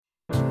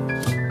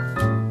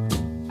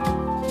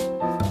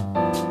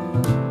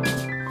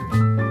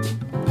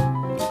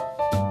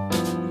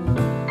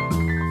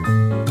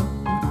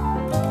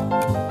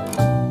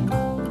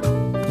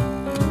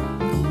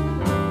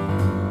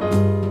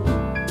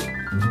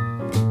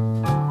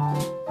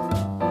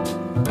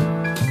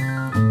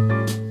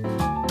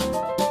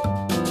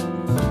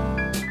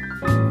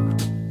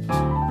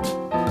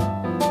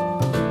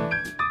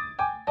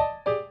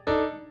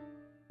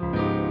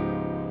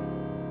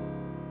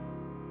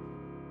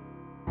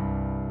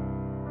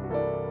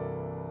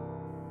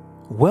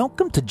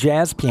Welcome to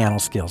Jazz Piano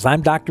Skills.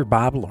 I'm Dr.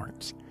 Bob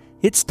Lawrence.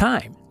 It's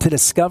time to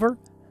discover,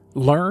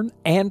 learn,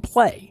 and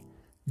play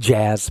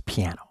jazz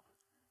piano.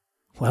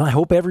 Well, I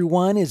hope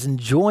everyone is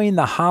enjoying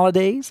the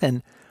holidays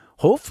and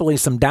hopefully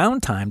some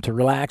downtime to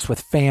relax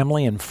with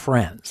family and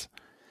friends.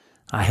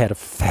 I had a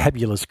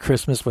fabulous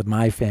Christmas with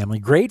my family.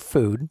 Great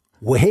food,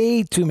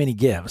 way too many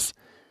gifts,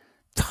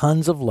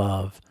 tons of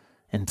love,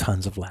 and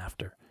tons of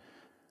laughter.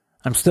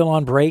 I'm still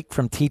on break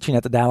from teaching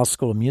at the Dallas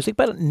School of Music,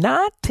 but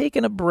not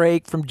taking a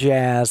break from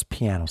jazz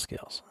piano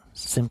skills.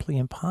 Simply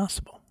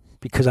impossible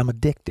because I'm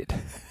addicted.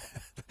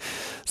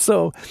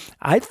 So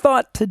I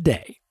thought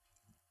today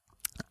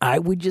I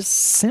would just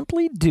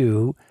simply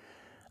do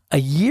a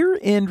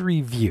year-end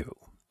review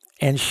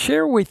and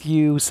share with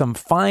you some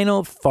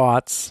final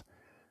thoughts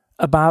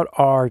about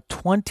our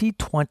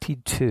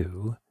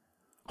 2022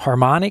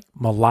 harmonic,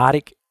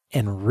 melodic,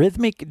 and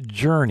rhythmic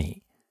journey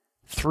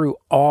through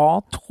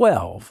all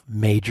 12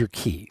 major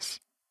keys.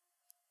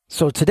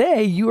 So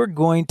today you are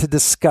going to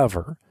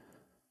discover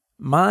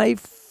my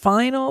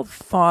final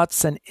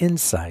thoughts and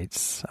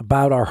insights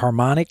about our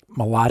harmonic,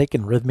 melodic,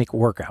 and rhythmic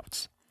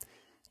workouts.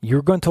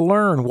 You're going to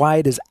learn why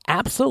it is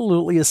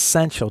absolutely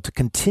essential to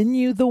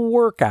continue the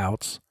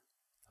workouts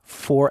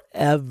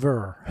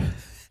forever.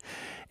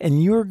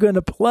 And you're going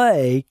to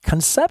play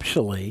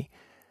conceptually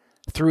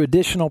through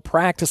additional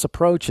practice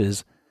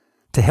approaches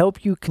to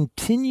help you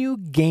continue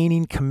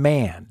gaining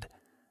command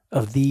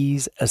of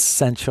these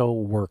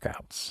essential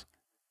workouts.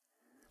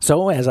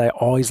 So, as I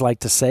always like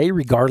to say,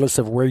 regardless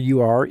of where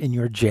you are in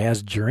your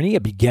jazz journey, a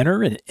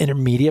beginner, an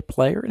intermediate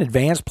player, an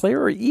advanced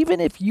player, or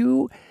even if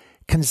you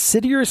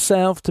consider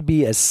yourself to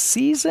be a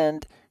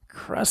seasoned,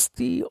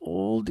 crusty,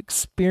 old,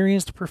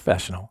 experienced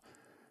professional,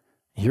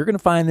 you're going to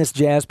find this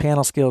Jazz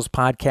Piano Skills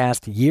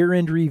podcast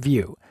year-end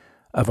review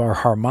of our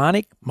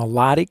harmonic,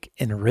 melodic,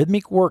 and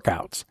rhythmic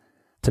workouts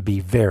to be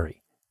very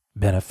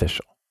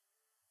beneficial.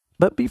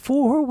 But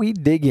before we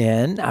dig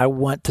in, I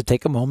want to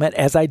take a moment,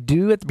 as I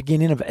do at the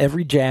beginning of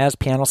every Jazz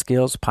Piano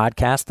Skills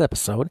podcast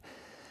episode.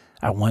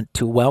 I want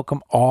to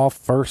welcome all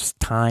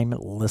first-time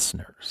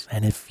listeners.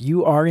 And if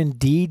you are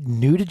indeed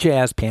new to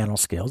Jazz Piano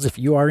Skills, if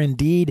you are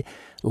indeed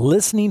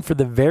listening for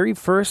the very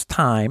first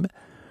time,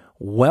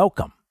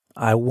 welcome.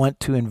 I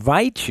want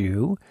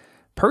to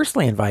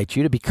personally invite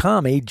you to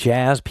become a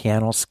Jazz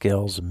Piano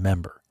Skills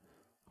member.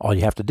 All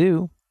you have to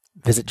do,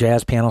 visit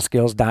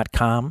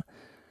jazzpianoskills.com.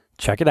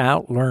 Check it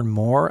out. Learn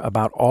more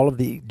about all of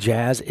the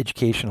jazz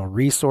educational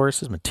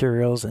resources,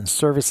 materials, and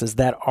services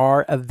that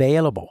are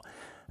available,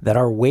 that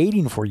are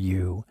waiting for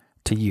you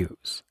to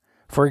use.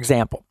 For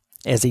example,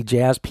 as a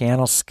Jazz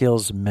Piano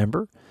Skills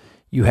member,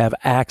 you have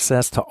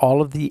access to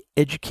all of the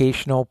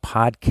educational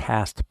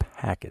podcast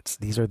packets.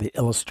 These are the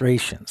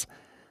illustrations,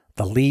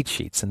 the lead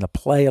sheets, and the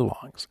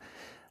play-alongs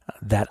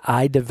that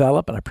I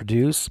develop and I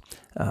produce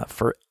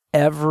for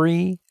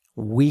every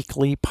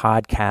weekly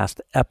podcast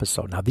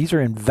episode. Now, these are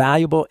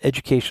invaluable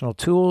educational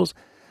tools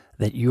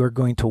that you are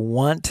going to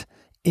want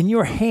in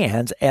your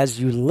hands as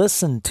you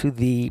listen to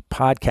the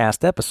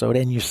podcast episode,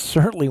 and you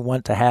certainly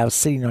want to have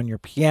sitting on your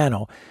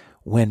piano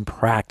when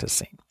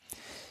practicing.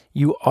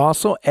 You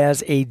also,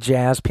 as a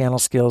Jazz Piano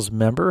Skills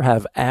member,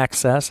 have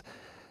access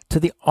to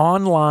the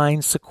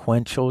online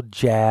sequential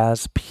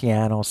Jazz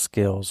Piano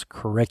Skills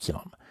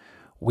curriculum,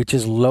 which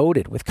is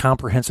loaded with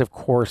comprehensive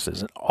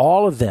courses, and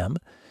all of them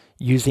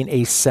using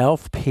a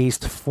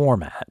self-paced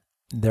format.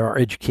 There are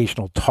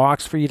educational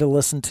talks for you to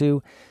listen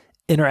to,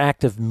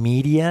 interactive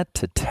media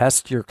to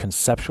test your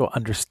conceptual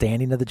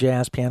understanding of the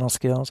jazz piano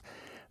skills,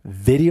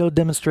 video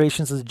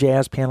demonstrations of the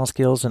jazz piano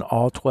skills in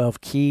all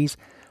 12 keys,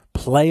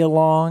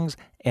 play-alongs,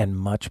 and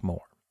much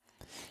more.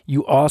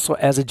 You also,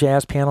 as a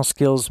Jazz Piano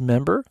Skills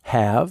member,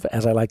 have,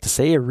 as I like to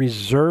say, a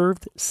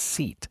reserved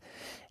seat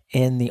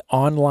in the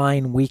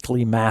online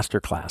weekly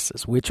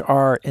masterclasses, which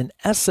are, in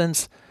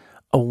essence,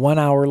 a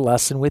 1-hour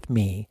lesson with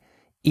me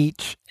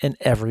each and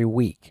every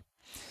week.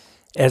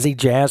 As a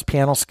Jazz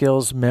Piano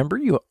Skills member,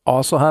 you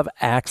also have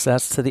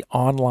access to the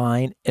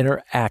online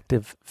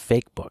interactive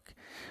fakebook,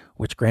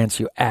 which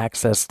grants you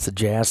access to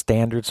jazz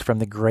standards from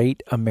the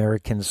Great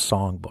American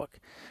Songbook.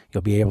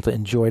 You'll be able to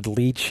enjoy the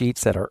lead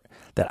sheets that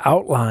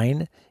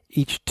outline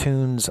each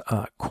tune's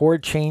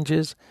chord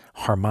changes,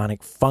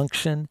 harmonic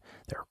function.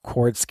 There are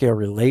chord scale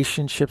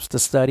relationships to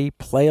study,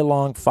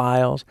 play-along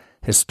files,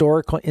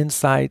 historical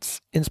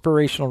insights,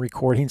 inspirational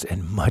recordings,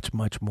 and much,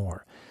 much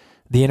more.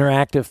 The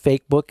interactive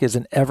fakebook is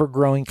an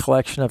ever-growing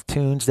collection of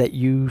tunes that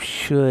you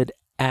should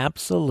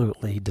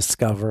absolutely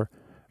discover,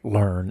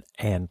 learn,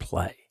 and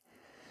play.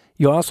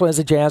 You also, as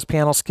a Jazz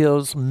Piano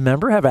Skills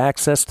member, have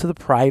access to the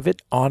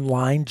private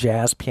online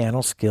Jazz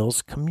Piano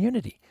Skills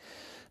community.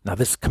 Now,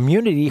 this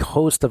community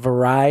hosts a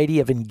variety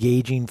of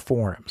engaging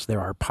forums. There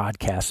are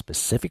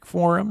podcast-specific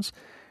forums,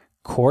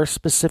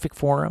 course-specific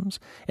forums,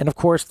 and of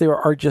course, there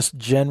are just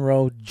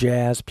general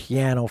jazz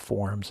piano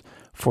forums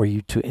for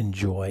you to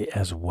enjoy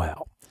as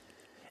well.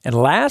 And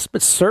last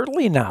but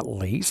certainly not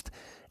least,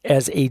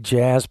 as a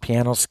Jazz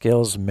Piano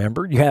Skills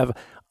member, you have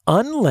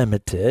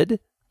unlimited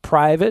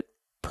private,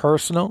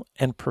 personal,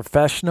 and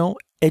professional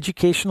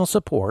educational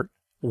support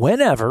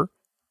whenever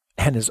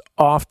and as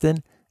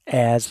often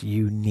as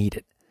you need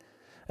it.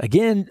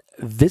 Again,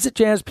 visit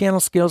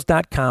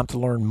jazzpianoskills.com to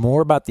learn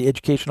more about the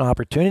educational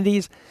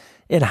opportunities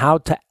and how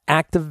to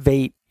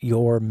activate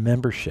your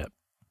membership.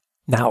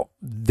 Now,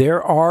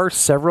 there are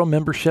several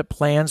membership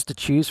plans to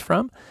choose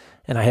from,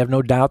 and I have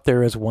no doubt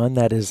there is one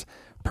that is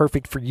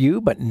perfect for you.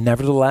 But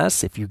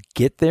nevertheless, if you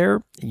get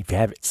there, if you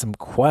have some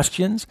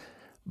questions,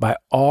 by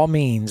all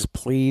means,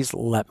 please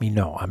let me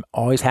know. I'm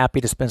always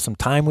happy to spend some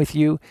time with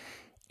you,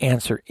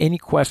 answer any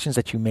questions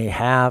that you may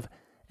have,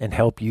 and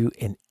help you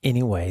in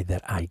any way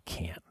that I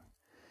can.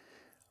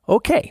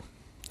 Okay,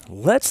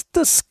 let's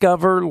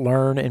discover,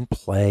 learn, and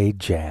play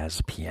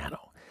jazz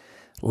piano.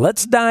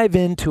 Let's dive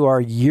into our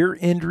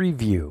year-end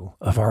review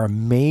of our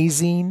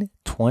amazing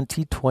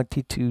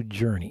 2022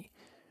 journey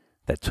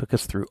that took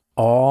us through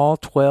all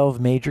 12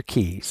 major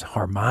keys,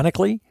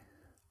 harmonically,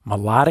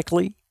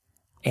 melodically,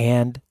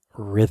 and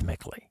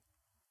rhythmically.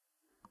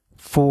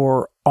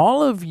 For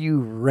all of you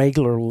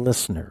regular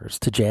listeners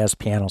to Jazz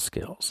Piano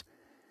Skills,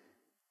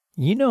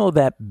 you know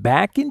that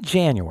back in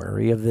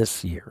January of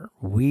this year,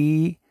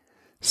 we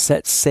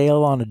set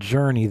sail on a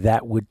journey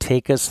that would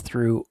take us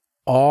through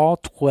all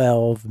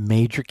 12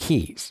 major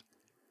keys,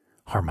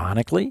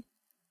 harmonically,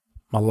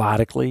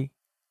 melodically,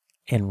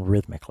 and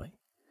rhythmically.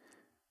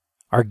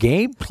 Our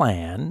game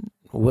plan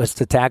was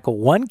to tackle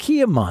one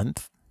key a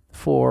month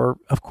for,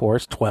 of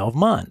course, 12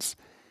 months.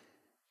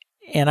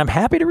 And I'm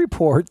happy to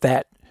report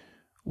that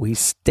we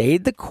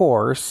stayed the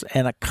course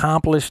and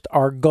accomplished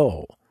our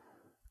goal,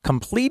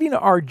 completing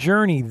our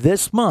journey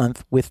this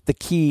month with the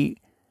key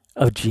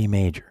of G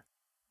major.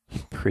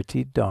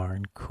 Pretty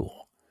darn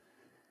cool.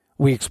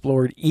 We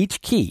explored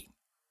each key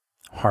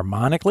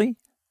harmonically,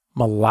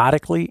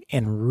 melodically,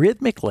 and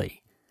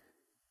rhythmically,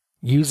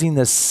 using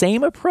the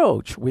same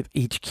approach with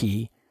each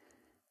key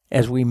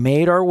as we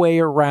made our way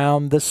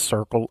around the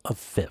circle of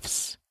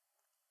fifths.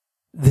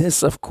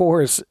 This, of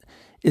course,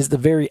 is the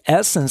very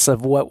essence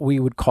of what we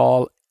would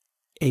call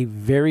a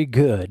very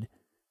good,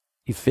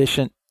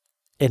 efficient,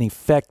 and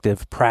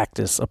effective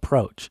practice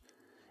approach.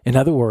 In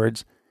other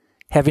words,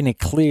 having a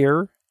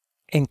clear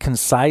and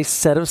concise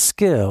set of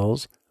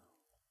skills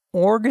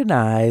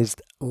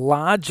organized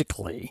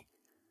logically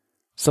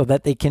so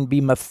that they can be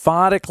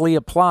methodically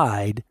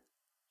applied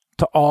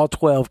to all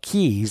 12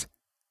 keys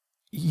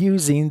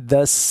using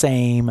the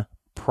same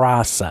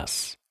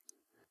process.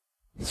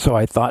 So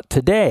I thought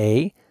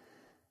today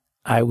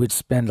I would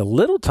spend a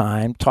little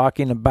time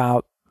talking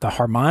about the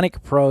harmonic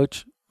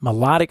approach,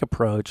 melodic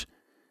approach,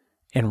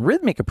 and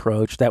rhythmic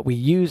approach that we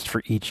used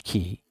for each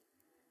key,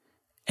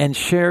 and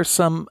share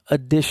some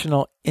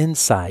additional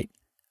insight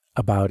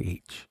about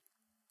each.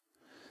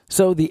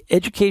 So the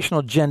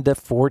educational agenda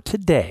for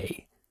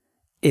today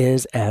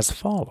is as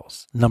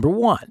follows. Number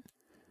one,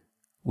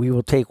 we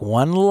will take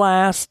one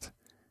last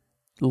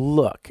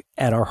look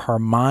at our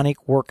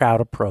harmonic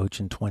workout approach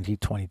in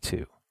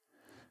 2022.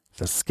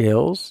 The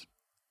skills,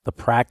 the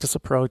practice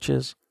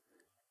approaches,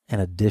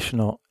 and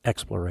additional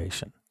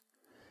exploration.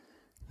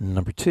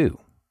 Number two,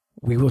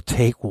 we will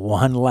take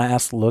one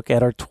last look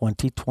at our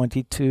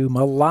 2022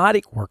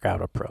 melodic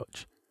workout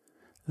approach.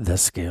 The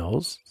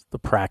skills, the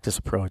practice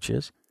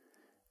approaches,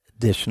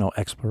 additional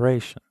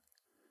exploration.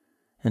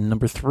 And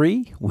number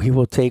three, we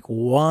will take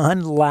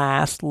one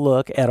last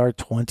look at our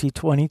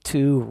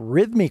 2022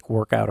 rhythmic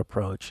workout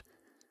approach.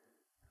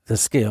 The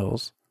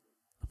skills,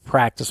 the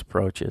practice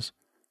approaches,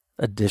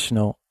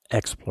 additional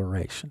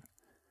exploration.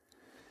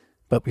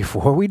 But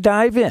before we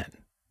dive in,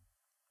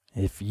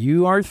 if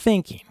you are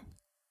thinking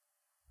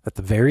that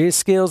the various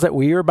skills that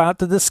we are about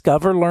to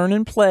discover, learn,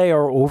 and play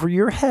are over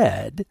your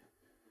head,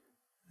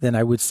 then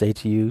I would say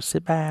to you,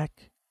 sit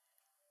back,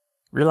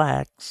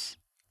 relax,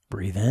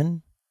 breathe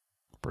in,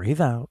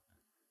 breathe out,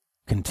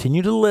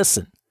 continue to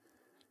listen,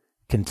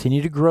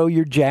 continue to grow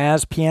your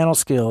jazz piano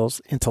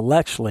skills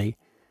intellectually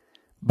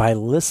by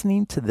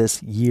listening to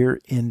this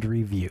year-end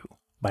review,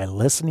 by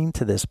listening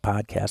to this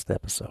podcast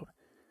episode.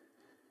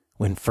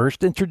 When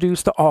first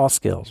introduced to all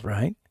skills,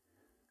 right?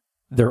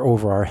 They're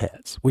over our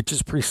heads, which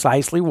is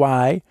precisely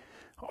why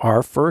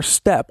our first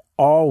step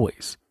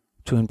always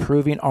to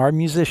improving our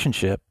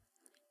musicianship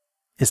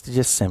is to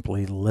just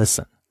simply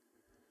listen.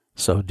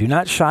 So do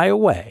not shy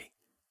away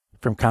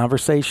from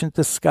conversations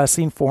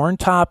discussing foreign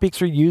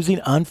topics or using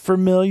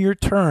unfamiliar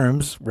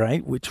terms,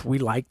 right, which we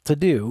like to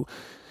do.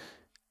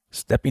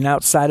 Stepping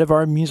outside of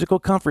our musical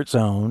comfort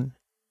zone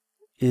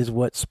is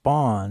what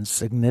spawns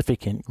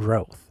significant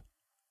growth.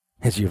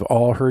 As you've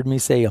all heard me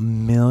say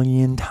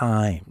 1,000,000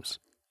 times,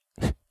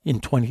 in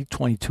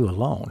 2022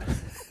 alone.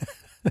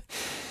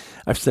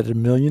 I've said it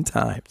 1,000,000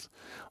 times.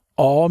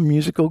 All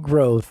musical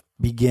growth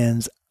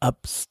begins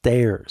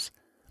upstairs,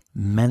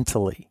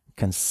 mentally,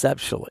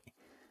 conceptually,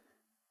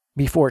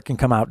 before it can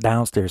come out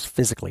downstairs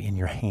physically in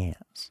your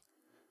hands.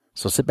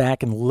 So sit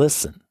back and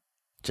listen.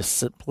 Just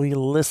simply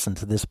listen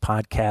to this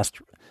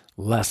podcast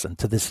lesson,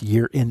 to this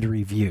year-end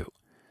review,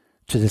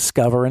 to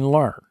discover and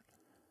learn.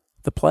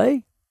 The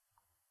play?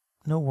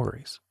 No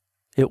worries.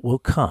 It will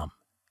come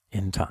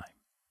in time.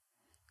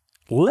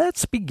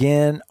 let's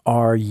begin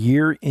our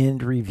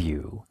year-end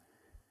review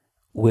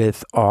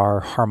with our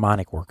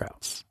harmonic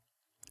workouts.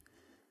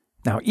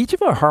 Now, each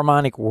of our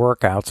harmonic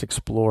workouts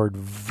explored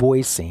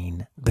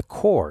voicing the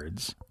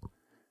chords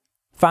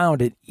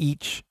found in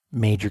each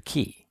major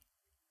key.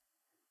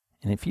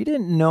 And if you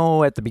didn't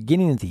know at the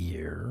beginning of the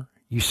year,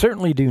 you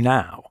certainly do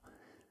now,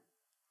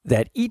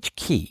 that each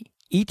key,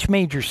 each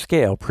major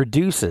scale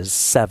produces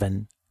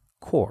 7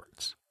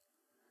 chords.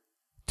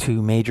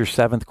 2 major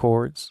 7th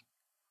chords,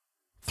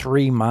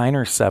 3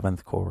 minor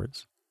 7th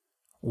chords,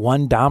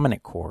 1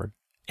 dominant chord,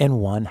 and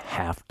 1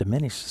 half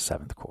diminished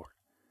 7th chord.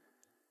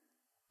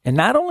 And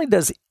not only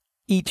does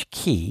each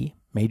key,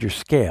 major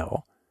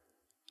scale,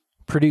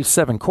 produce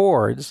 7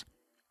 chords,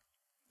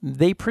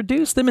 they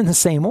produce them in the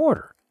same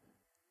order.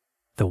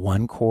 The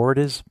 1 chord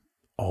is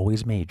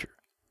always major.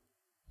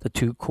 The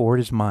 2 chord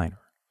is minor.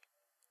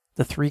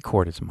 The 3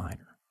 chord is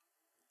minor.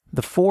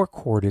 The 4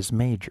 chord is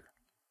major.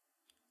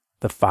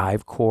 The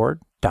 5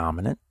 chord,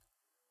 dominant.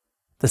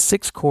 The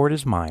 6 chord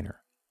is minor.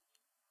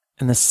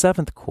 And the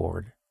 7th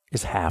chord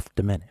is half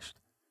diminished.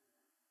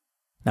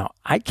 Now,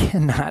 I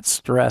cannot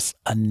stress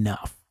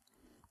enough,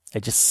 I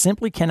just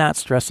simply cannot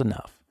stress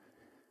enough,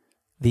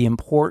 the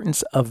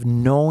importance of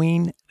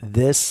knowing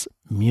this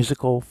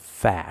musical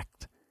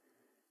fact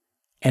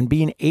and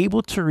being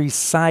able to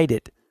recite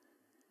it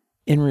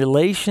in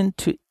relation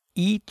to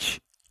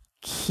each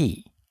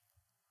key.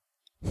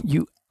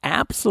 You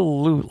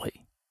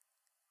absolutely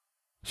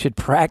should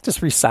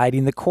practice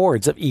reciting the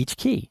chords of each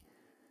key.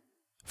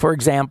 For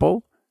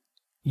example,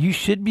 you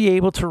should be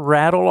able to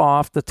rattle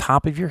off the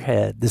top of your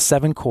head the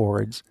 7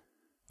 chords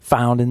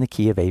found in the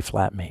key of A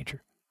flat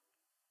major,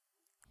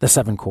 the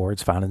 7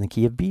 chords found in the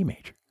key of B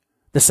major,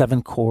 the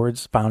 7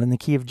 chords found in the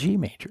key of G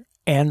major,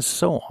 and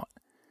so on.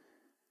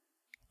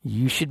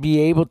 You should be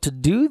able to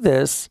do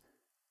this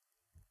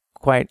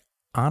quite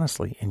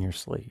honestly in your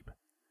sleep.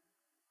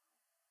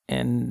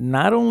 And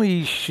not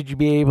only should you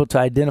be able to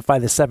identify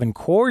the 7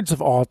 chords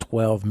of all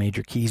 12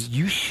 major keys,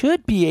 you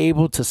should be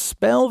able to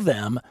spell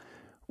them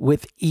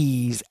with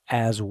ease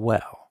as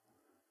well.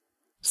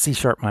 C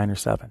sharp minor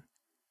 7,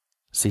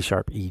 C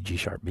sharp E, G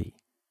sharp B,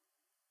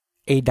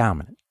 A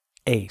dominant,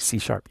 A, C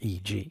sharp E,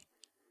 G,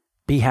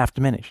 B half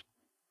diminished,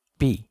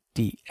 B,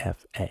 D,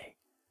 F, A,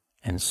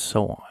 and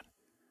so on.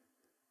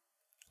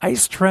 I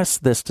stress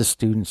this to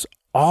students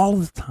all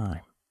the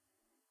time,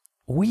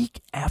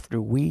 week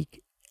after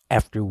week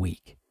after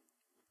week.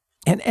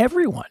 And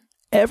everyone,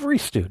 every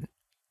student,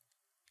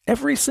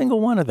 every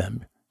single one of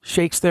them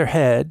shakes their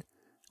head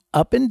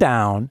up and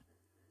down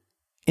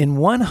in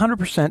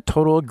 100%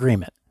 total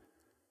agreement.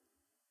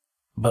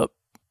 But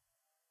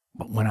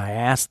when I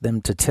ask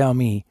them to tell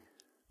me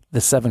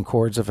the 7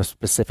 chords of a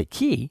specific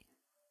key,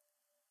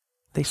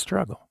 they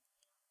struggle.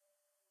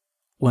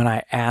 When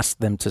I ask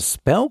them to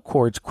spell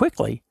chords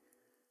quickly,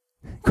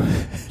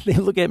 they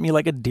look at me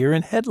like a deer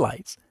in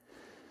headlights.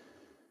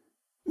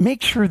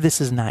 Make sure this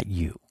is not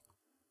you.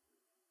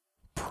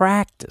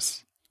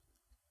 Practice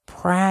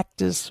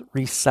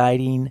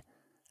reciting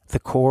the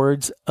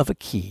chords of a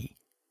key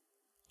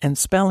and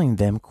spelling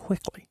them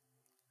quickly.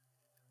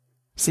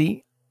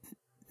 See,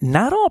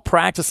 not all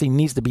practicing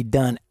needs to be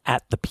done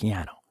at the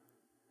piano.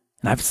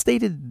 And I've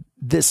stated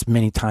this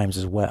many times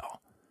as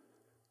well.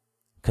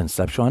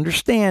 Conceptual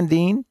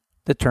understanding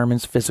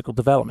determines physical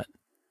development.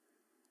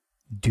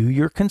 Do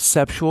your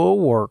conceptual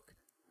work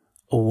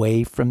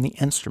away from the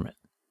instrument,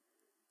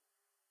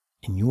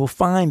 and you will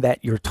find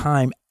that your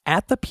time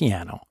at the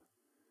piano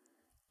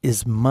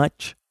is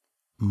much,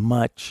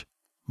 much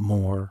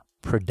more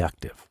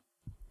productive.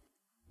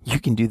 You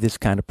can do this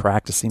kind of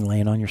practicing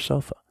laying on your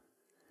sofa.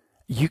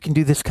 You can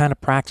do this kind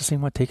of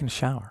practicing while taking a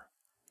shower.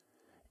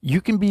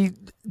 You can be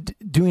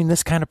doing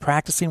this kind of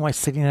practicing while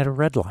sitting at a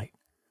red light.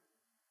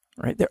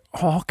 Right? There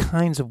are all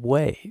kinds of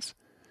ways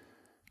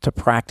to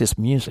practice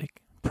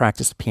music,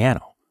 practice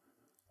piano,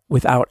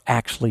 without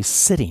actually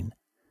sitting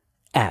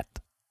at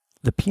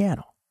the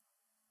piano.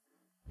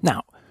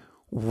 Now,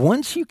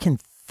 once you can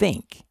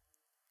think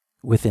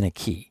within a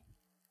key,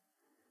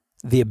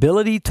 the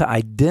ability to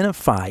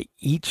identify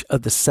each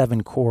of the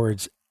 7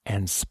 chords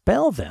and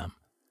spell them,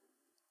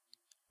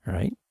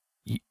 right?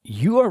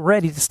 You are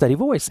ready to study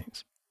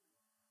voicings.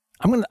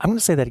 I'm going to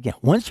say that again.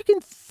 Once you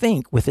can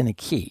think within a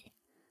key,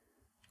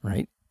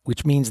 right,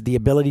 which means the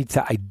ability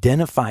to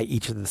identify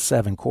each of the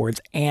 7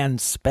 chords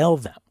and spell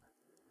them,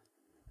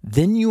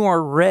 then you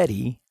are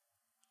ready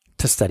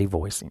to study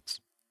voicings.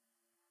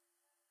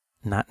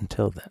 Not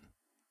until then.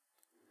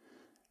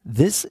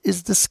 This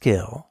is the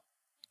skill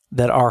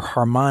that our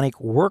harmonic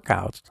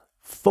workouts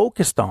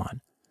focused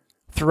on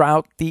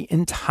throughout the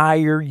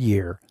entire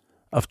year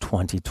of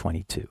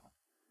 2022.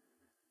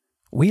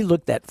 We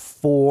looked at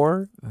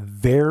 4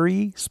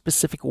 very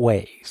specific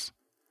ways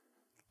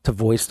to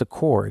voice the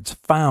chords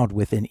found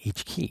within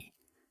each key.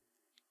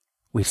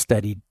 We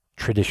studied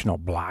traditional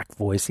block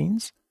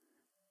voicings,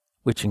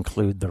 which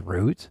include the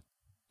root,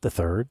 the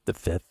 3rd, the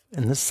 5th,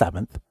 and the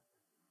 7th,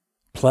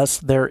 plus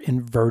their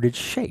inverted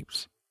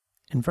shapes,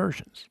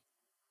 inversions.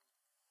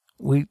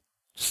 We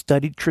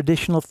studied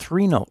traditional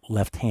 3-note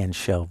left-hand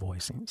shell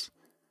voicings,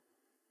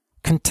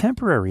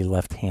 contemporary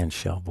left-hand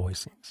shell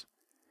voicings,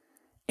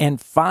 and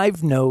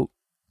 5-note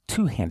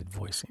two-handed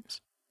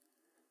voicings.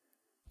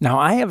 Now,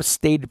 I have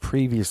stated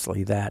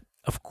previously that,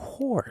 of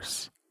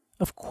course,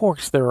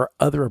 there are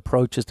other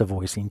approaches to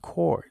voicing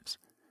chords.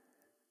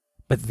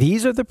 But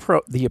these are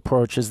the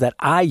approaches that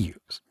I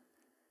use,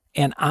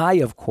 and I,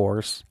 of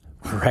course,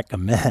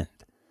 recommend.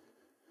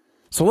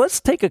 So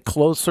let's take a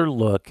closer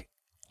look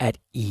at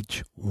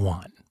each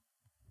one.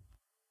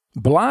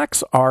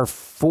 Blocks are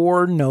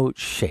 4-note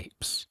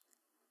shapes,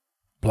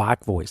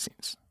 block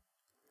voicings.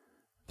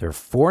 They're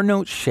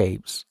 4-note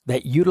shapes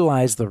that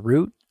utilize the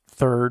root,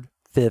 third,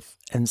 fifth,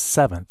 and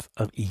seventh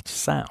of each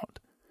sound.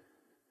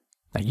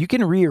 Now, you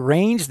can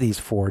rearrange these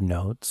 4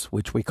 notes,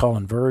 which we call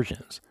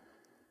inversions,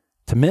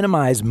 to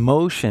minimize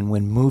motion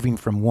when moving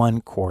from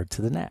one chord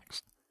to the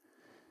next.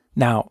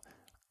 Now,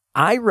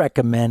 I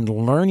recommend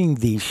learning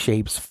these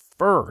shapes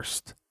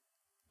first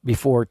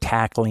before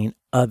tackling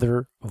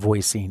other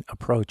voicing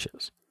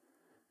approaches.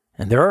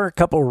 And there are a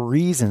couple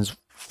reasons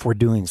for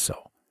doing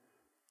so.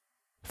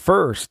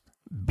 First,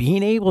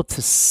 being able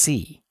to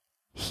see,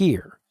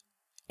 hear,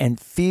 and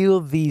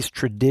feel these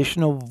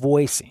traditional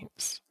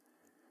voicings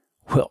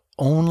will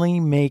only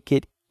make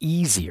it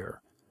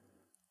easier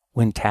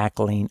when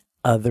tackling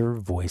other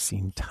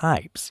voicing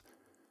types,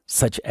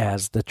 such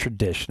as the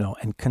traditional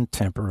and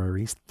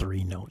contemporary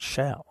 3-note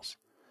shells.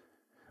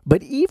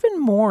 But even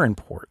more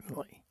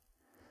importantly,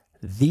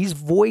 these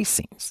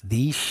voicings,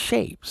 these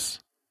shapes,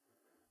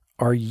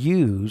 are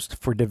used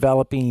for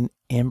developing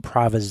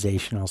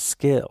improvisational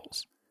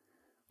skills,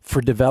 for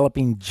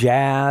developing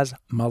jazz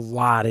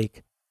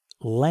melodic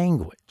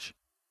language.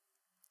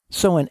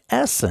 So in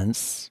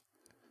essence,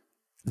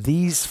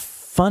 these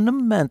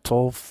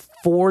fundamental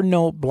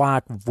 4-note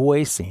block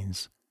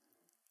voicings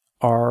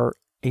are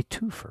a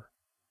twofer.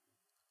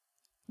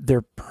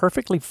 They're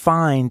perfectly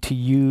fine to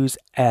use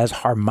as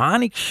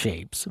harmonic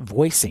shapes,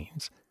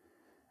 voicings,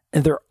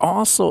 and they're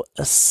also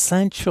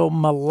essential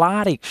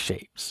melodic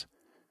shapes,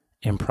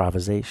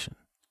 improvisation.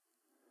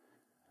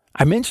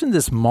 I mentioned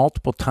this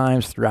multiple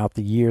times throughout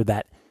the year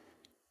that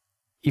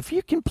if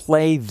you can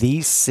play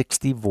these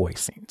 60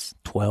 voicings,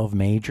 12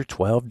 major,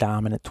 12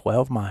 dominant,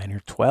 12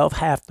 minor, 12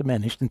 half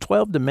diminished, and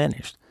 12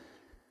 diminished,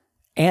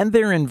 and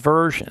their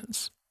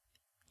inversions,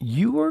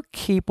 you are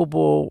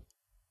capable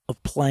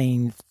of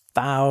playing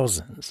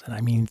thousands, and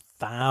I mean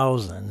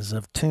thousands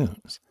of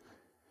tunes.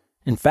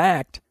 In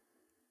fact,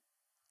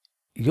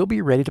 you'll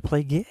be ready to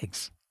play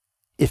gigs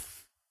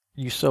if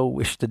you so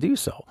wish to do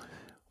so.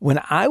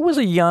 When I was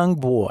a young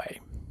boy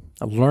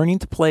learning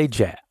to play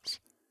jazz,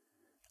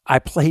 I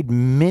played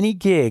many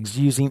gigs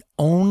using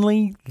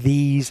only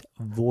these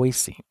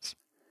voicings.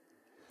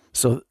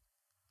 So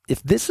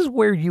if this is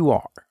where you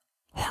are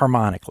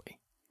harmonically,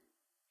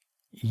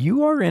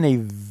 you are in a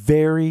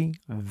very,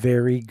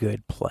 very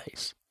good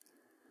place.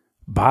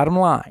 Bottom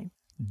line,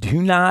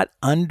 do not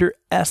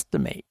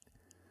underestimate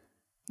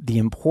the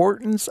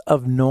importance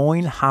of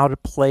knowing how to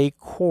play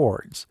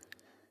chords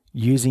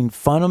using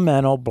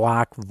fundamental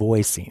block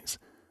voicings,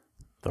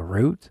 the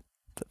root,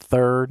 the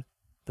third,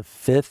 the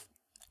fifth,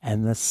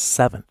 and the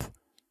seventh,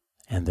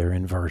 and their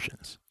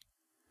inversions.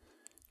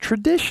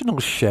 Traditional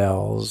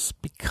shells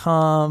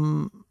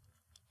become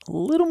a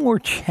little more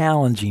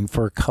challenging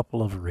for a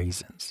couple of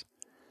reasons.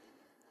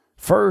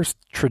 First,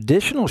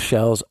 traditional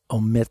shells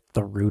omit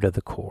the root of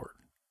the chord.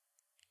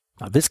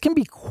 Now, this can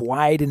be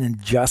quite an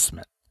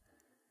adjustment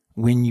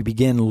when you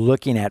begin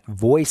looking at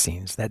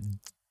voicings that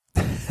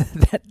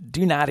that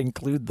do not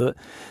include the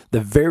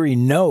very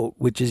note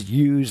which is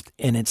used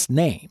in its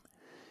name.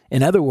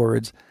 In other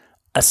words,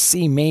 a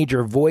C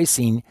major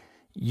voicing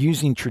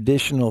using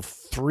traditional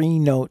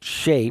 3-note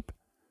shape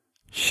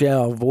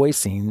shell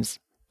voicings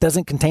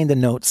doesn't contain the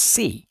note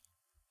C.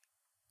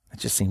 It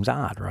just seems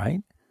odd,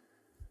 right?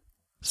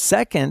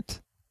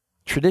 Second,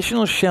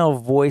 traditional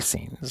shell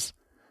voicings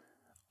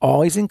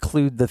always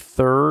include the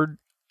third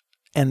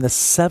and the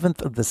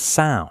seventh of the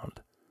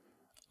sound,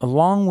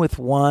 along with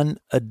one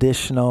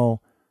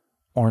additional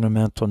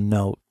ornamental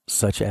note,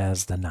 such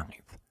as the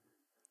ninth.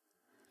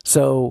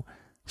 So,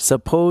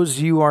 suppose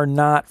you are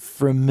not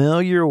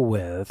familiar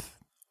with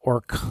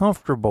or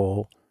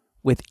comfortable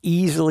with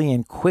easily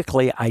and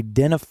quickly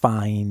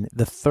identifying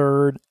the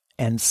third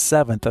and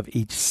seventh of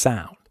each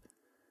sound.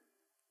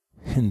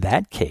 In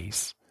that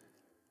case,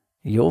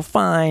 you'll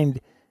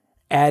find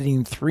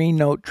adding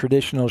 3-note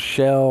traditional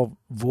shell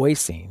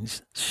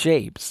voicings,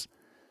 shapes,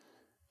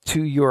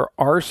 to your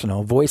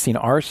voicing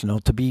arsenal,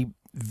 to be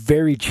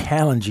very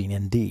challenging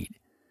indeed.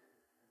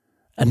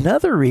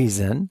 Another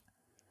reason,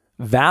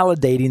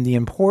 validating the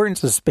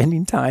importance of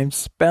spending time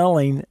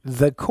spelling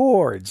the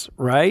chords,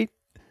 right?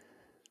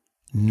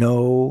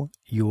 Know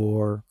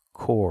your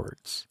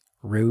chords.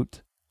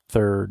 Root,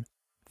 third,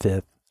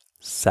 fifth,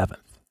 seventh.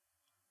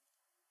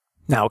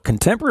 Now,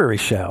 contemporary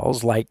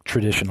shells, like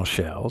traditional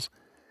shells,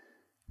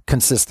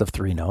 consist of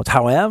 3 notes.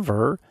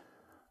 However,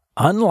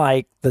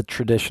 unlike the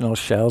traditional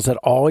shells that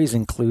always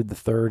include the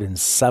third and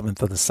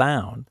seventh of the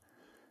sound,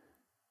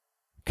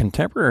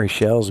 Contemporary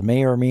shells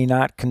may or may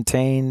not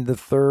contain the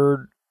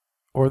third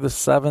or the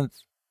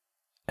seventh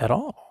at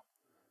all,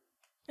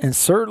 and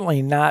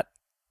certainly not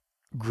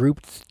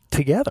grouped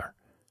together.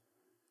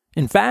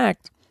 In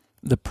fact,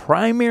 the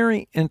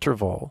primary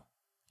interval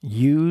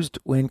used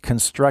when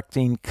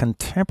constructing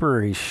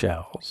contemporary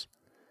shells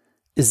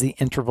is the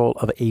interval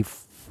of a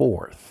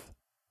fourth.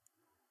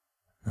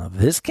 Now,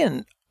 this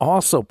can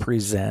also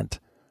present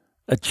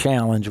a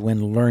challenge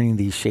when learning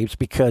these shapes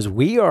because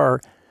we are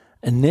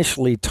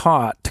initially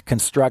taught to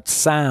construct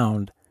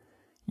sound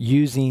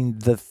using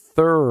the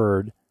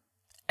third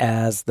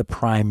as the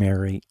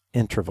primary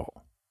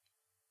interval.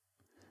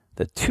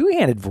 The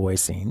two-handed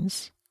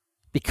voicings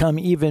become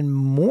even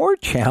more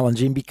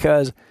challenging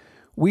because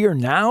we are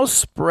now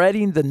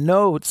spreading the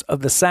notes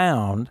of the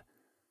sound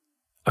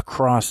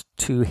across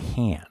two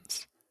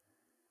hands.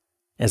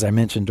 As I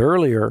mentioned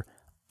earlier,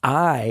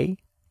 I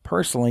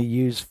personally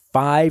use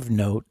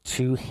 5-note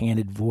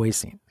two-handed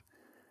voicing.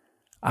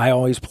 I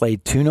always play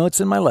 2 notes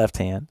in my left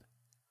hand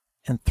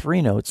and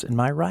 3 notes in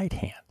my right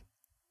hand.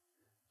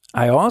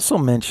 I also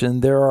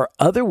mentioned there are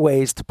other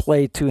ways to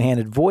play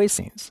two-handed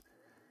voicings,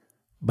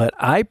 but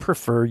I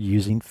prefer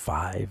using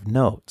 5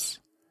 notes.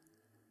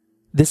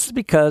 This is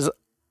because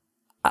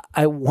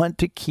I want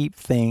to keep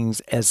things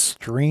as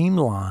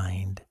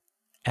streamlined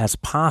as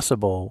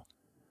possible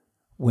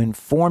when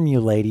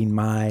formulating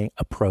my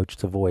approach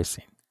to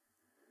voicing.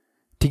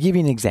 To give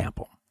you an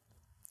example,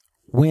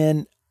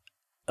 when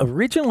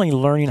originally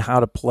learning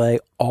how to play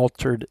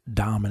altered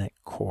dominant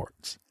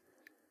chords,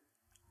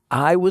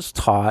 I was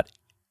taught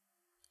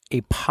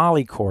a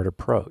polychord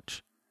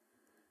approach.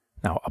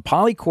 Now, a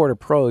polychord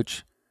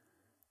approach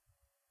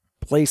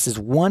places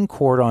one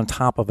chord on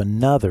top of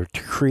another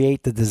to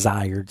create the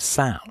desired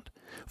sound.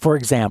 For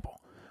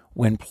example,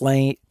 when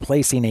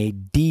placing a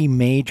D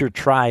major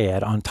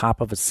triad on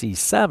top of a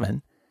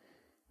C7,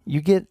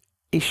 you get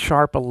a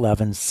sharp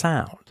 11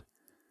 sound.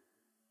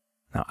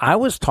 Now, I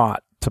was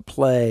taught to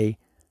play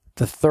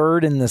the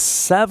third and the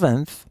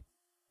seventh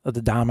of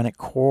the dominant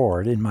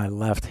chord in my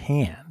left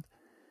hand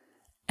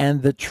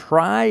and the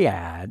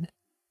triad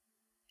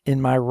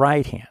in my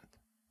right hand,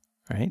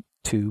 right?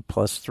 2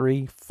 plus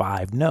 3,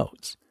 5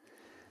 notes.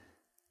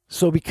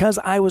 So because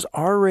I was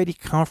already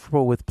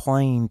comfortable with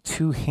playing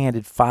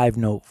two-handed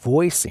 5-note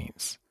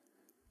voicings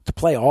to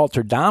play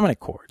altered dominant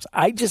chords,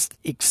 I just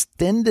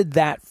extended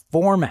that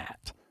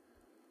format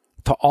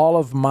to all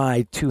of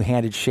my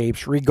two-handed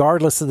shapes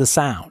regardless of the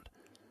sound.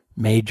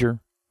 Major,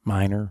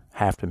 minor,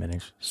 half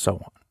diminished, so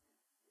on.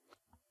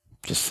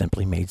 Just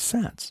simply made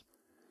sense.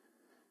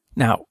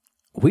 Now,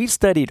 we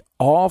studied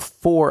all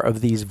 4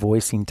 of these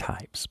voicing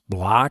types: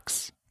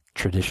 blocks,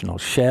 traditional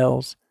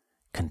shells,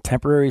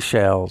 contemporary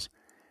shells,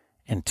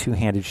 and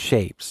two-handed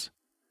shapes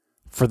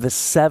for the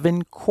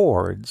 7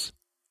 chords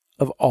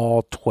of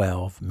all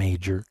 12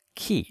 major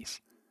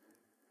keys.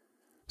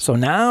 So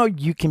now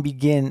you can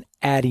begin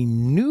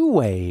adding new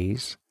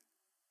ways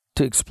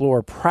to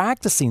explore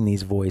practicing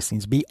these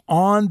voicings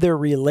beyond their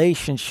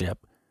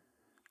relationship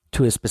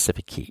to a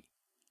specific key.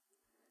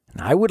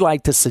 And I would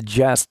like to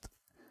suggest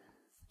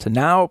to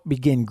now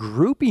begin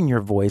grouping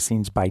your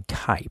voicings by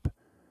type.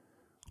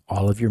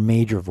 All of your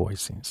major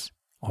voicings,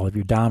 all of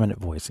your dominant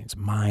voicings,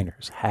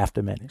 minors, half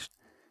diminished,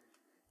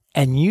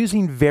 and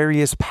using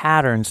various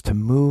patterns to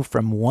move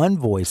from one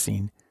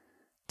voicing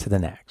to the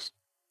next.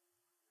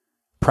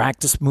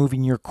 Practice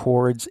moving your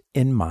chords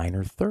in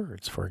minor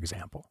thirds, for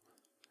example.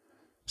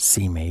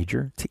 C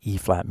major to E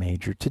flat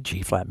major to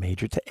G flat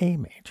major to A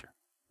major.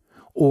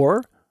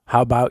 Or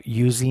how about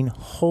using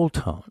whole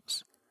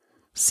tones?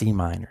 C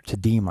minor to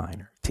D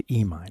minor to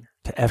E minor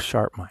to F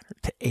sharp minor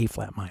to A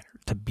flat minor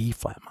to B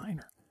flat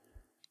minor.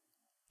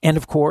 And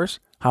of course,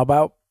 how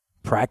about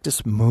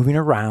practice moving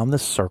around the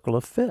circle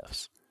of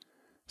fifths?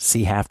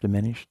 C half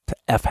diminished to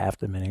F half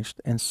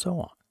diminished, and so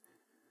on.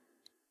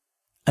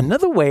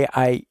 Another way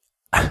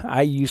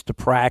I used to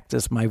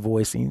practice my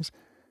voicings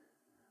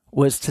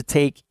was to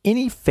take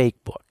any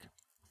fake book,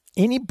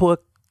 any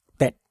book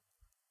that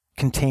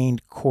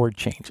contained chord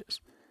changes,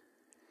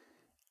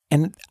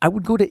 and I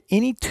would go to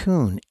any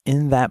tune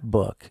in that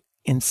book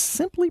and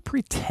simply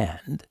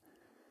pretend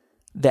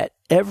that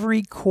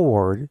every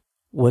chord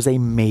was a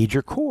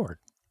major chord,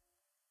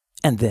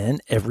 and then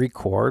every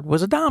chord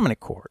was a dominant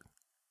chord,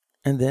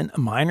 and then a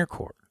minor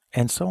chord,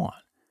 and so on.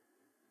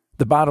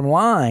 The bottom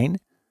line,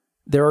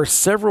 there are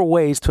several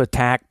ways to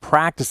attack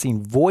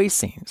practicing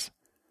voicings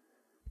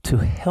to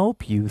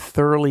help you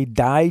thoroughly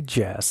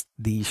digest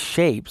these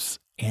shapes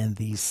and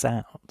these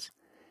sounds.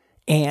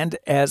 And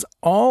as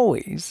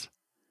always,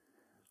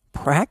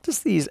 practice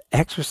these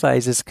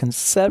exercises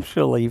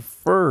conceptually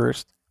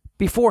first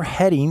before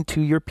heading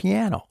to your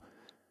piano.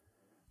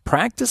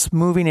 Practice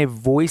moving a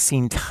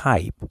voicing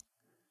type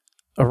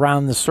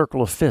around the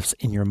circle of fifths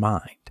in your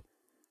mind.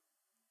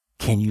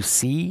 Can you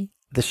see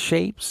the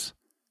shapes?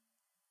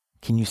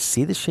 Can you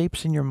see the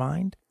shapes in your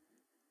mind?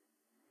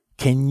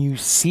 Can you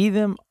see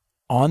them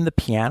on the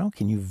piano?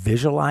 Can you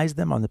visualize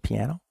them on the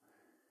piano?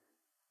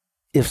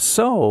 If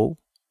so,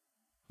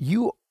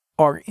 you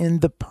are in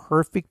the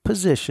perfect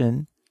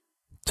position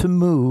to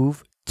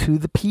move to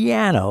the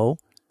piano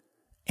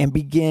and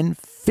begin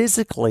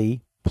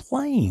physically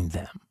playing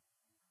them.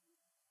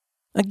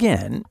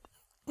 Again,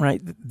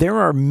 right, there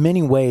are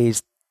many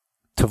ways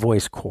to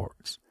voice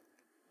chords.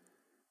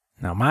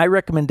 Now, my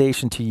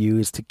recommendation to you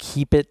is to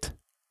keep it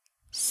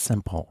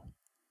simple.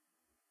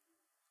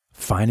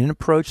 Find an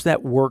approach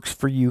that works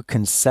for you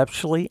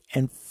conceptually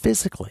and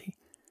physically,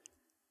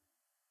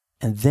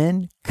 and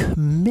then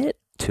commit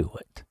to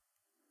it.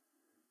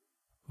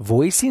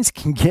 Voicings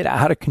can get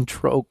out of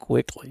control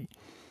quickly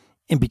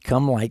and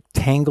become like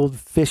tangled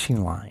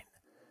fishing line.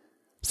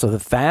 So the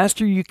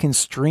faster you can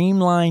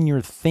streamline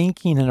your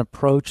thinking and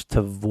approach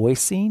to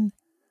voicing,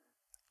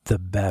 the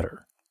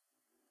better.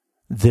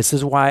 This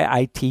is why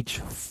I teach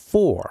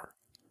 4,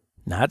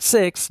 not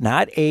 6,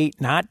 not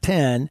 8, not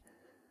 10,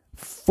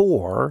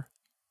 4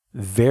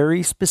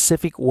 very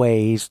specific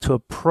ways to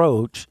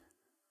approach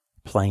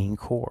playing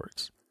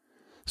chords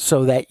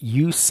so that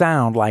you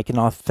sound like an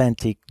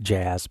authentic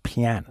jazz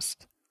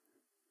pianist.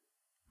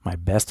 My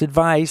best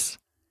advice,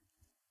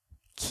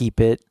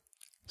 keep it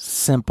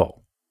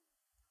simple.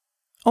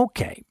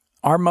 Okay,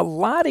 our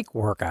melodic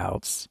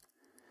workouts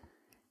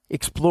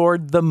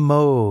explored the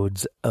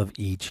modes of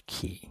each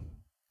key.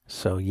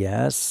 So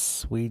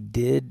yes, we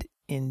did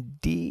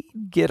indeed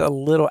get a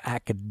little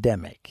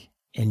academic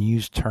and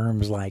use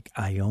terms like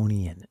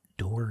Ionian,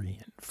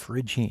 Dorian,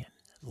 Phrygian,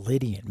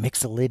 Lydian,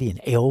 Mixolydian,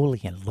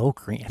 Aeolian,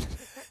 Locrian.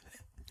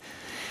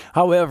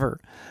 However,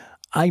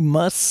 I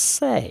must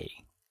say,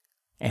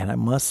 and I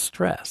must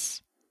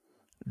stress,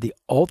 the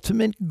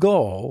ultimate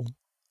goal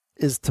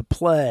is to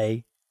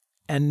play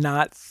and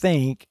not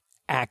think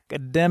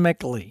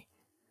academically.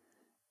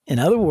 In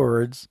other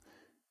words,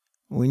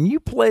 when you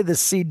play the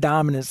C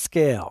dominant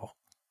scale,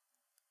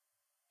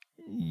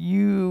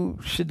 you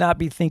should not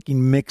be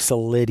thinking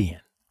Mixolydian.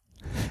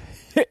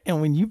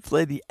 And when you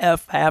play the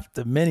F half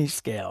diminished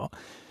scale,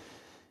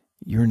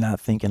 you're not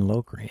thinking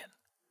Locrian.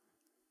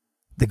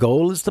 The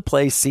goal is to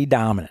play C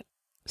dominant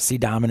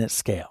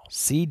scale,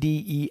 C,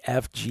 D, E,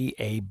 F, G,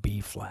 A,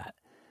 B flat,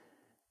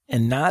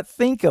 and not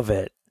think of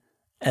it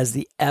as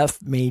the F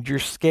major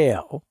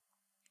scale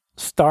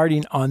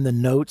starting on the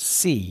note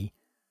C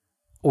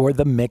or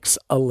the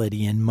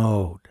Mixolydian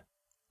mode.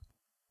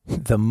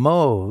 The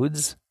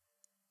modes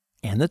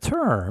and the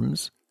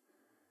terms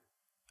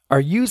are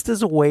used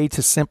as a way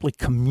to simply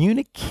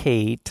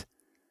communicate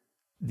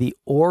the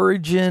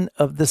origin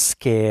of the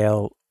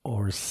scale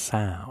or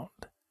sound.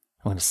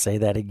 I'm going to say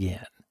that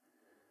again.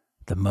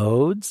 The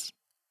modes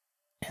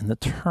and the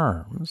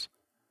terms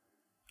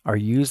are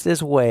used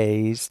as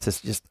ways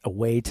to a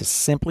way to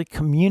simply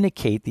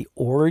communicate the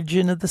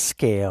origin of the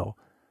scale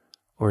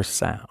or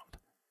sound.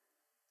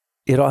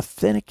 It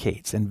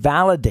authenticates and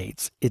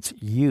validates its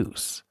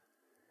use.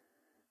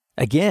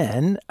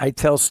 Again, I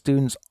tell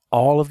students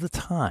all of the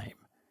time,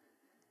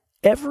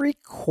 every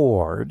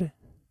chord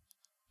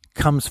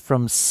comes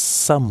from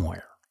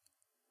somewhere.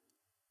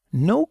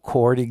 No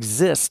chord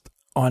exists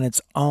on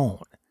its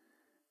own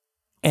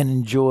and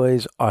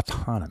enjoys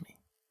autonomy.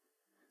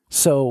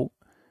 So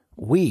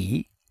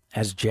we,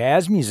 as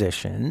jazz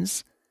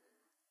musicians,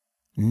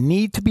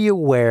 need to be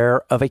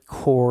aware of a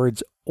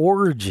chord's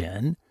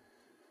origin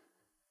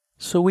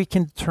so we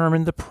can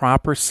determine the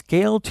proper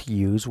scale to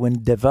use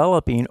when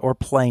developing or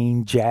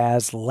playing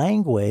jazz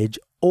language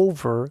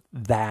over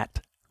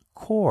that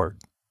chord.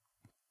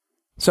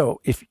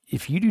 So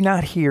if you do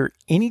not hear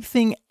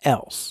anything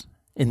else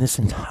in this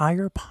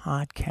entire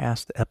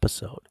podcast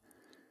episode,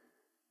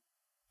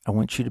 I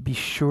want you to be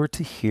sure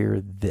to hear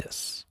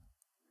this.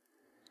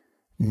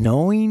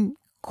 Knowing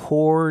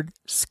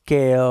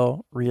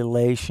chord-scale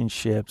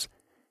relationships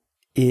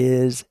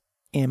is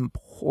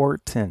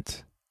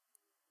important.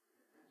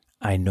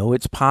 I know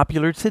it's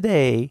popular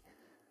today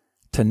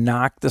to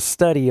knock the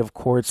study of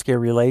chord-scale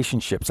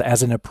relationships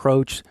as an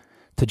approach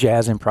to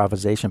jazz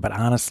improvisation, but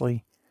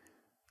honestly,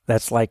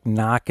 that's like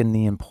knocking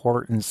the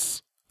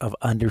importance of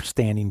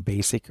understanding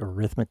basic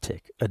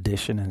arithmetic,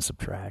 addition and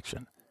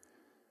subtraction.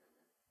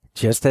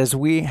 Just as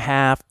we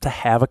have to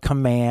have a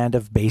command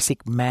of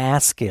basic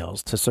math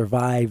skills to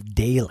survive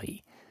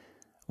daily,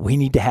 we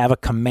need to have a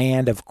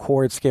command of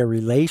chord-scale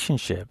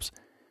relationships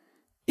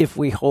if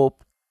we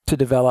hope to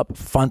develop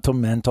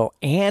fundamental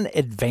and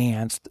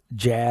advanced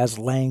jazz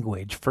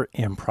language for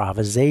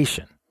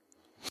improvisation.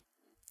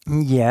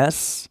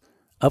 Yes,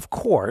 of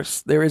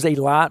course, there is a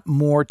lot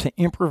more to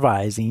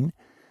improvising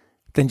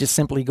than just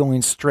simply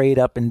going straight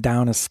up and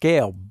down a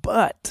scale,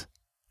 but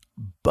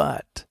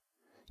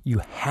you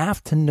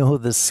have to know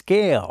the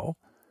scale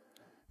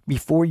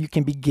before you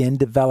can begin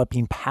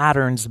developing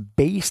patterns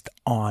based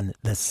on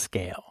the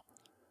scale.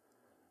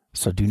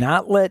 So do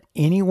not let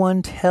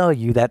anyone tell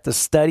you that the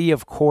study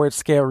of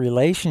chord-scale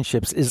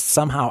relationships is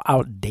somehow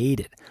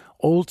outdated,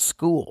 old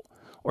school,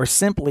 or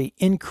simply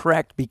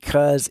incorrect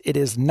because it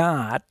is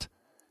not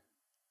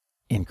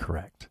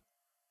incorrect.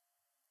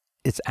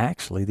 It's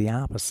actually the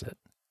opposite.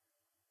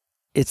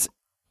 It's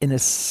an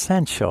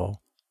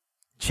essential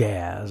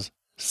jazz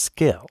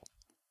skill.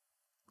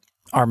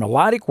 Our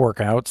melodic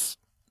workouts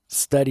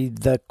study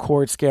the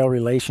chord scale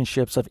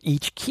relationships of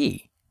each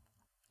key.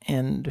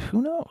 And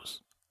who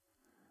knows?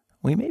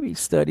 We may be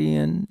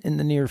studying in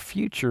the near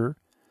future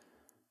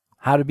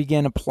how to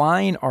begin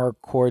applying our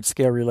chord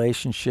scale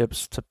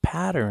relationships to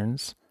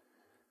patterns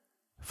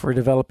for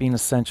developing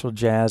essential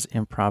jazz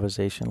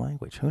improvisation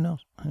language. Who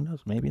knows? Who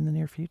knows? Maybe in the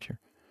near future.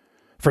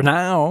 For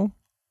now,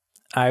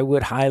 I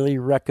would highly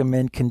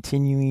recommend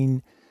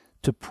continuing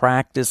to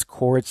practice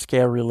chord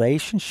scale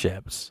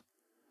relationships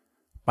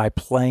by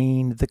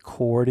playing the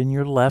chord in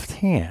your left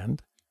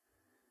hand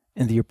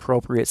and the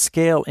appropriate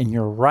scale in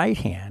your right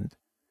hand,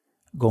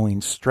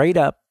 going straight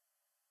up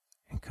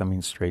and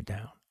coming straight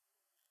down.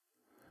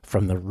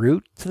 From the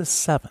root to the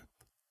seventh,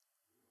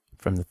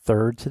 from the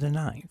third to the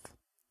ninth,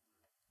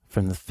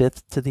 from the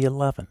fifth to the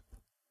 11th,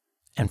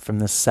 and from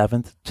the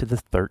 7th to the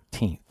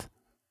 13th.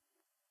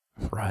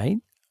 Right?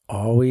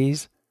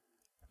 Always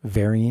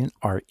varying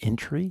our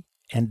entry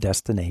and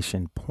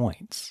destination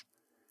points.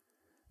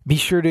 Be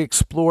sure to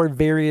explore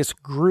various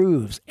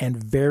grooves and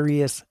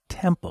various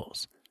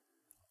tempos.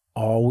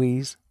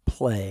 Always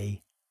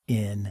play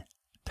in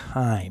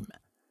time.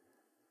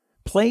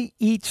 Play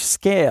each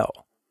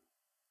scale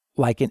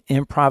like an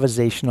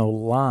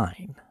improvisational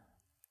line.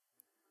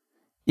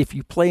 If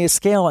you play a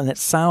scale and it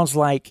sounds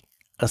like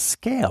a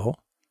scale,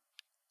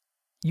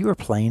 you are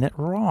playing it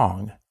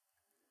wrong.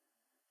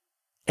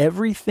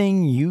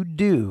 Everything you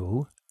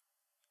do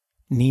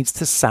needs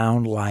to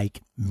sound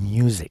like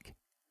music,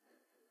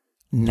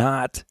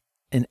 not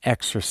an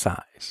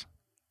exercise.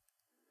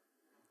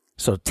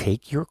 So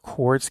take your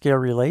chord scale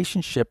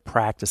relationship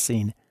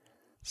practicing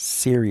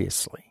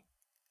seriously,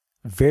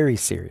 very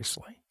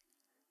seriously,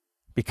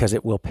 because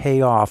it will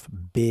pay off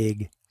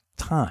big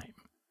time.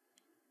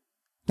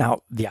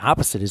 Now, the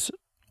opposite is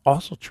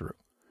also true.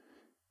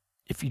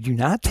 If you do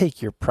not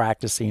take your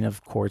practicing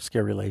of chord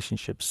scale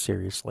relationships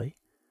seriously,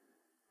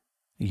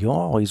 you'll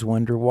always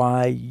wonder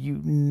why you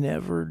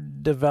never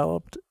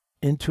developed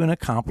into an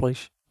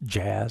accomplished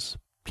jazz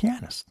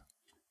pianist.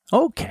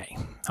 Okay,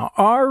 now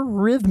our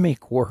rhythmic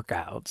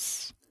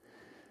workouts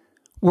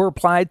were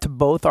applied to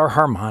both our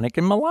harmonic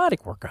and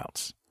melodic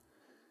workouts.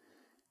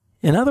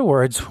 In other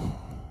words,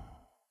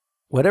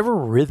 whatever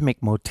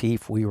rhythmic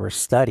motif we were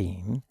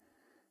studying,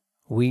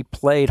 we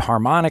played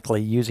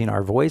harmonically using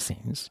our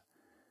voicings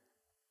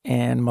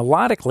and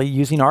melodically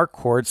using our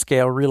chord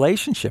scale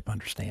relationship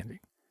understanding.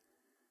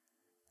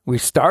 We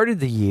started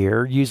the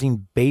year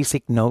using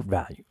basic note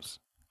values,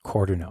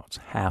 quarter notes,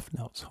 half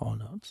notes, whole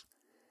notes,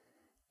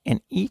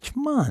 and each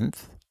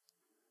month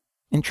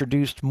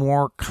introduced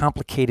more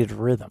complicated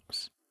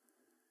rhythms.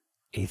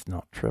 Eighth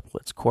note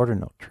triplets, quarter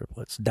note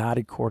triplets,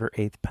 dotted quarter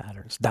eighth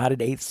patterns,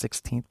 dotted eighth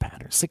 16th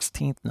patterns,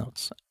 16th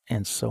notes,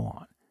 and so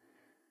on.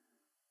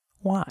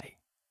 Why?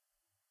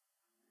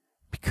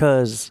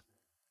 Because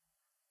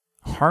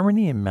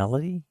harmony and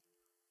melody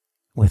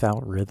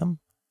without rhythm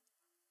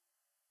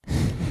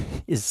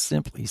is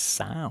simply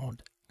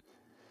sound.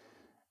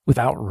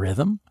 Without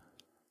rhythm,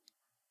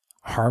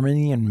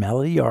 harmony and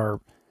melody are,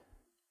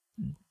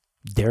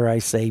 dare I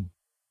say,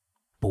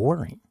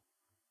 boring.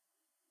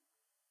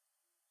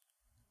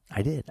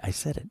 I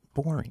said it,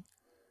 boring.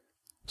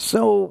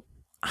 So,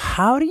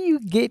 how do you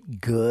get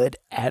good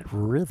at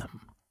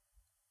rhythm?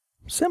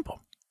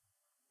 Simple.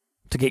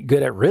 To get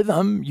good at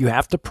rhythm, you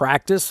have to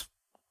practice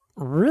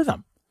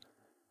rhythm.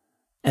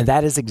 And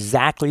that is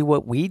exactly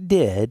what we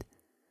did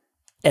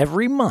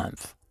every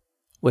month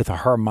with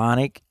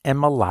harmonic and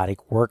melodic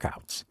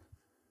workouts.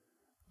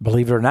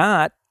 Believe it or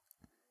not,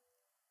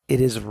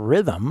 it is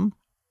rhythm,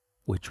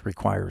 which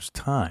requires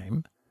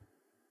time,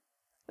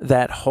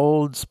 that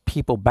holds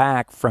people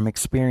back from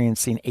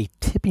experiencing a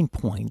tipping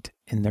point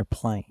in their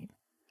playing.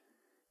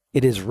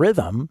 It is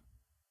rhythm,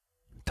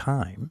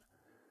 time,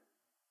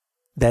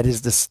 that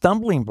is the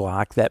stumbling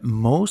block that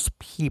most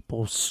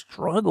people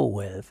struggle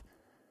with,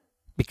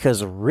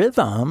 because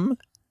rhythm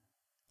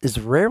is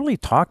rarely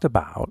talked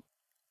about,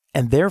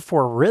 and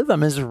therefore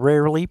rhythm is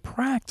rarely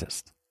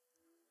practiced.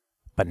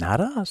 But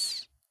not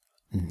us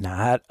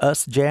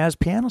jazz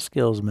piano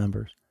skills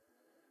members.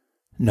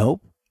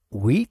 Nope,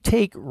 we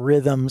take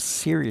rhythm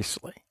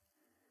seriously.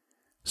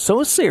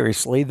 So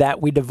seriously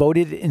that we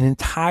devoted an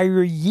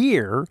entire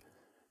year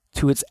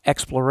to its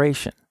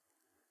exploration.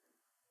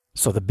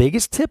 So the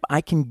biggest tip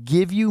I can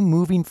give you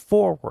moving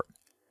forward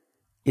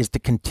is to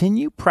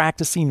continue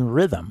practicing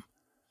rhythm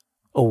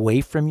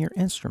away from your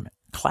instrument,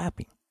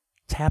 clapping,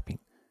 tapping,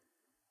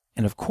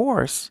 and of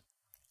course,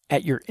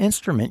 at your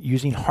instrument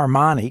using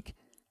harmonic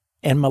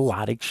and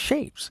melodic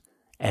shapes,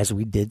 as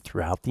we did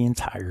throughout the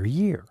entire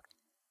year.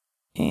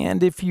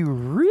 And if you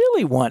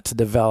really want to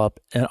develop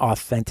an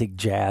authentic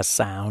jazz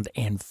sound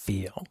and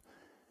feel,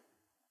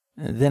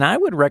 then I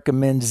would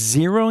recommend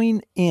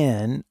zeroing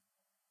in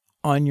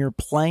on your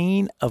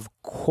playing of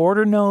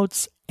quarter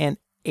notes and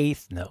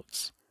eighth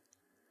notes.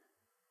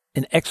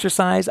 An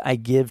exercise I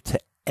give to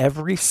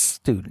every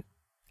student.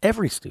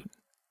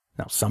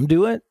 Now, some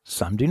do it,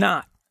 some do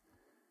not.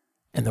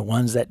 And the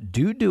ones that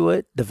do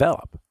it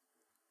develop.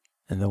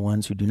 And the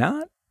ones who do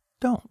not,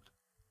 don't.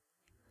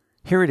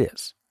 Here it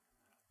is.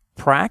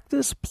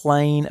 Practice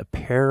playing a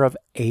pair of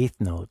eighth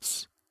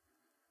notes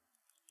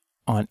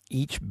on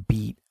each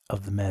beat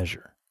of the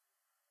measure.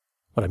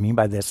 What I mean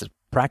by this is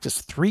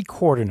practice 3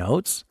 quarter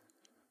notes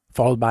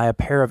followed by a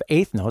pair of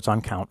eighth notes on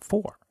count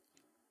 4.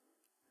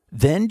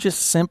 Then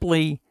just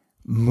simply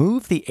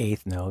move the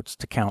eighth notes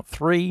to count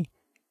 3,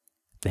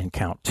 then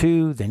count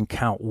 2, then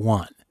count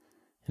 1.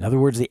 In other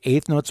words, the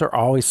eighth notes are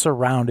always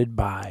surrounded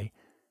by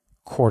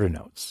quarter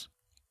notes.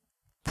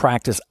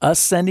 Practice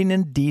ascending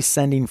and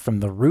descending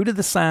from the root of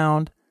the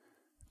sound,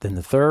 then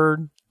the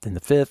third, then the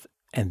fifth,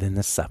 and then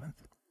the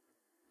seventh.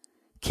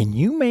 Can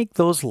you make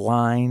those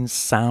lines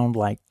sound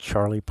like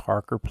Charlie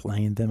Parker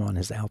playing them on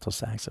his alto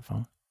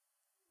saxophone?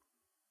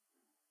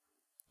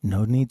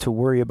 No need to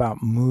worry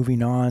about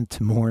moving on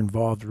to more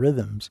involved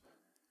rhythms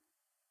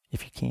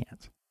if you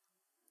can't.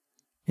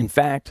 In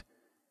fact,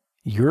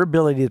 your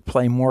ability to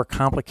play more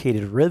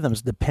complicated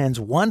rhythms depends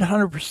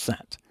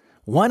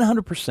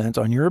 100%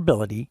 on your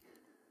ability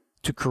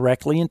to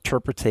correctly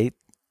interpret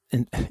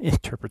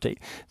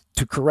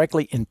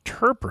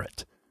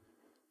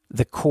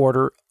the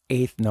quarter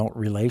eighth note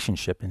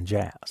relationship in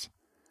jazz.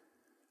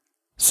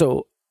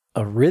 So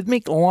a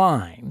rhythmic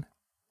line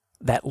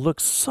that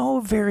looks so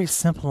very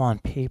simple on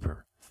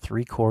paper,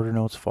 3 quarter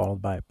notes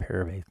followed by a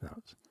pair of eighth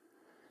notes,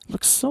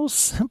 looks so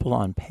simple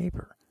on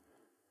paper,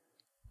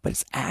 but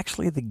it's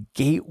actually the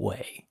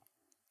gateway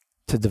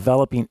to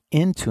developing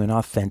into an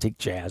authentic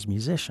jazz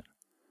musician.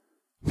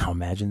 Now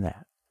imagine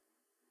that.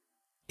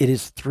 It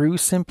is through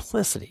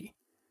simplicity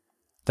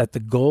that the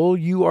goal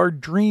you are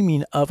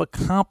dreaming of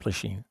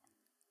accomplishing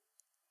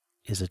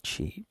is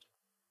achieved.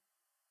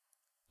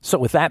 So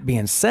with that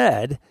being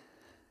said,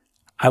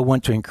 I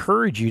want to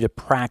encourage you to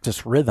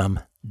practice rhythm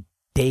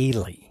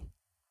daily.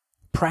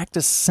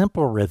 Practice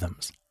simple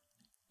rhythms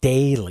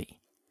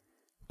daily.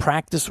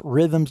 Practice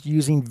rhythms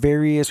using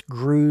various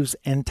grooves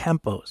and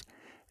tempos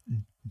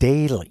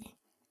daily.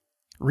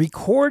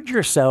 Record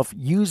yourself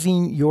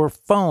using your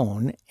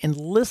phone and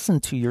listen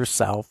to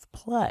yourself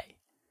play.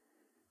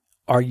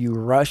 Are you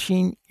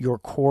rushing your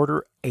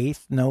quarter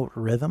eighth note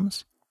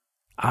rhythms?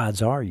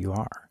 Odds are you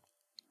are.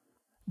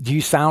 Do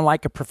you sound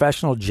like a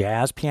professional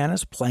jazz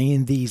pianist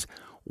playing these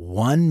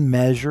one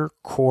measure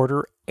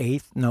quarter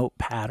eighth note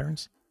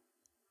patterns?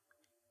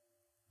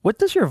 What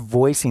does your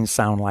voicing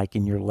sound like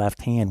in your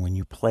left hand when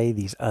you play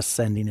these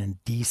ascending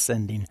and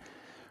descending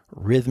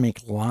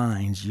rhythmic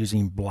lines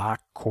using block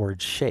chord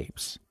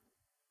shapes?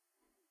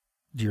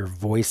 Do your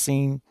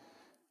voicings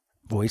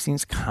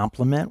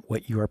complement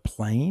what you are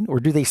playing,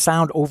 or do they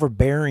sound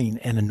overbearing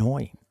and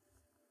annoying?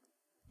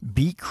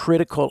 Be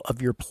critical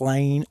of your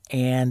playing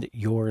and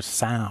your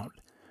sound.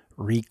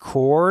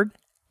 Record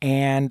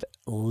and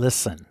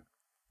listen.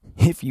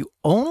 If you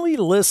only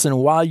listen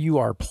while you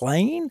are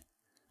playing,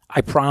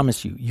 I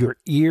promise you, your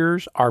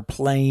ears are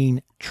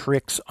playing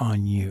tricks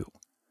on you.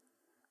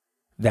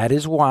 That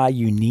is why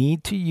you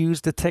need to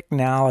use the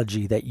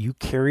technology that you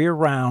carry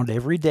around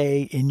every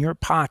day in your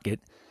pocket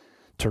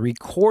to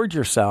record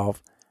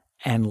yourself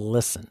and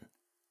listen.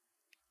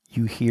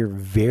 You hear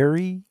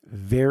very,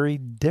 very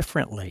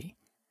differently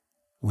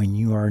when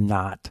you are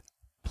not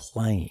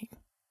playing.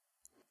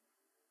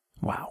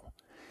 Wow.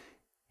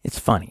 It's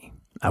funny.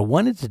 I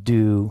wanted to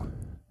do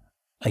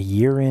a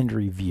year-end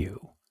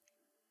review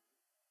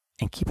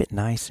and keep it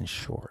nice and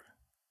short.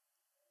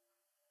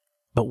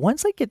 But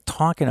once I get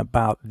talking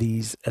about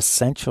these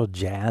essential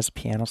jazz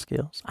piano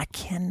skills, I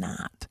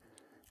cannot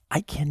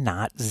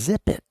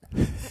zip it.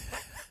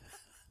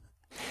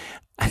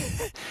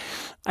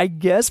 I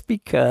guess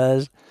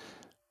because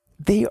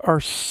they are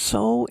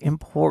so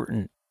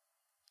important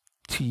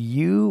to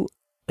you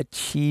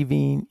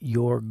achieving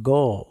your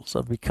goals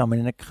of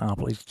becoming an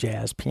accomplished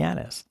jazz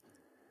pianist.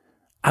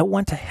 I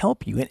want to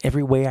help you in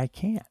every way I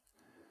can.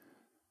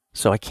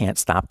 So I can't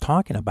stop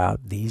talking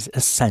about these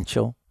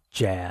essential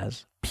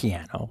jazz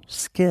piano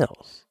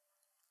skills.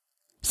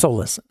 So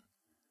listen,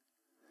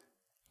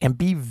 and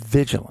be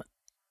vigilant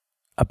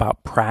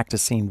about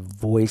practicing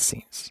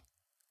voicings,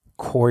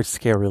 chord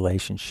scale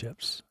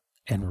relationships,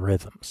 and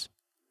rhythms.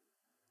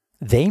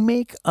 They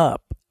make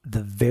up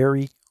the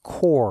very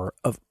core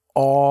of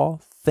all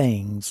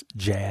things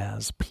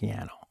jazz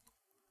piano.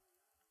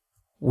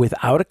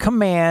 Without a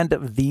command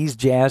of these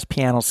jazz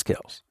piano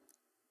skills,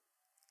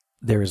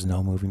 there is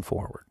no moving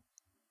forward.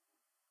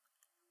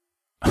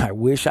 I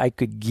wish I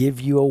could give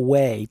you a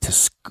way to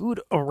scoot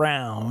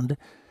around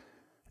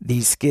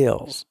these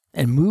skills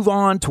and move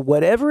on to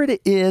whatever it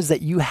is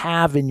that you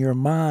have in your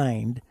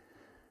mind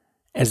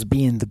as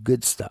being the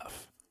good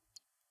stuff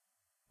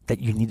that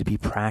you need to be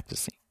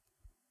practicing.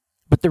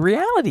 But the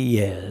reality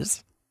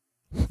is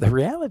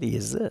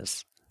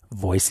this: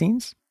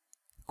 voicings,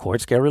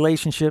 chord scale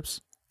relationships,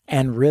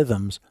 and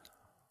rhythms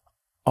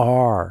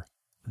are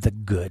the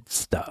good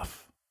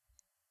stuff.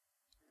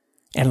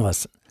 And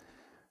listen,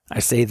 I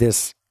say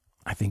this,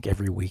 I think,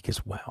 every week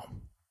as well.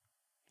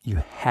 You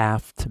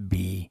have to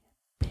be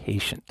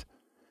patient.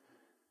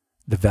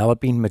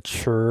 Developing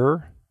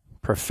mature,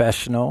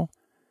 professional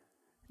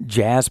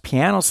jazz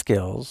piano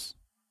skills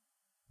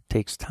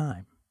takes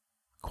time,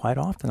 quite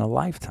often a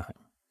lifetime.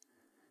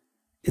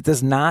 It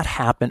does not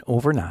happen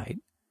overnight,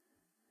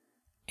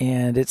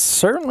 and it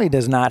certainly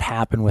does not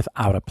happen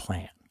without a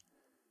plan.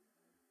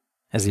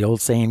 As the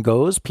old saying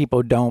goes,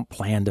 people don't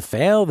plan to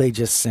fail, they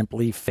just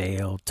simply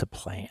fail to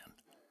plan.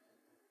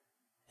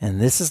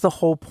 And this is the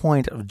whole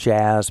point of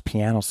jazz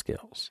piano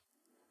skills,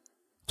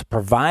 to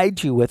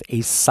provide you with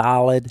a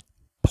solid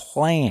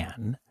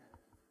plan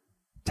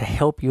to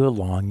help you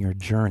along your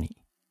journey,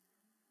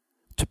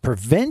 to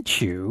prevent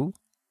you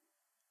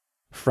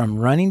from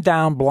running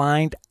down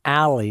blind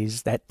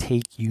alleys that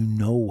take you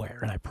nowhere.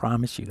 And I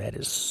promise you that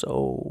is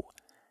so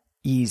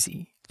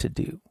easy to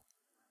do.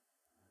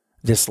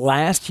 This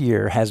last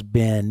year has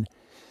been,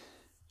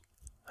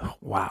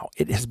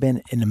 it has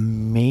been an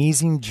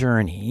amazing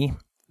journey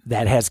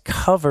that has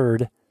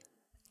covered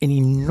an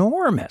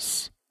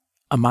enormous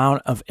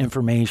amount of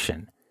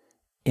information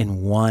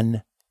in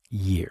 1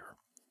 year.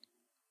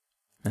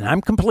 And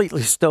I'm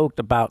completely stoked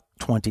about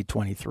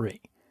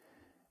 2023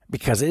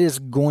 because it is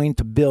going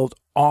to build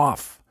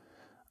off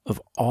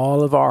of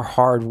all of our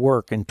hard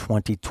work in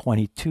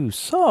 2022.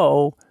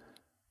 So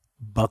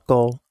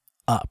buckle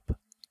up.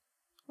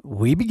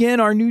 We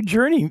begin our new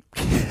journey.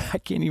 I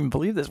can't even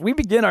believe this. We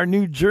begin our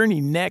new journey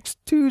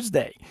next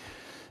Tuesday,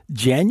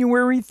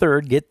 January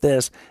 3rd. Get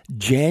this,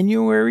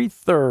 January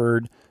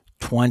 3rd,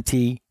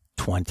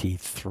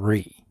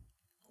 2023.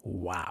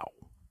 Wow.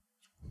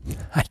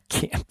 I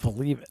can't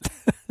believe it.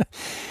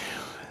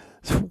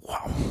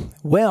 Wow.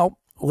 Well,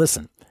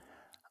 listen,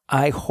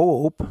 I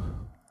hope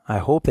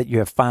that you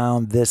have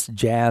found this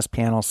Jazz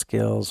Piano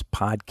Skills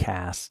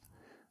podcast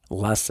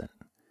lesson,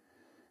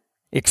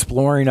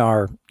 exploring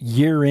our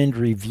year-end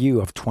review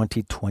of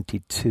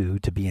 2022,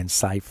 to be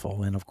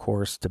insightful and, of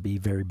course, to be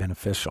very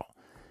beneficial.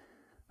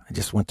 I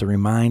just want to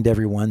remind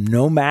everyone,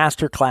 no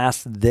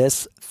masterclass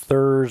this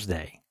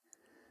Thursday,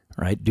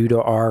 right, due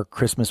to our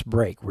Christmas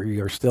break. We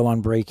are still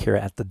on break here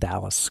at the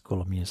Dallas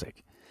School of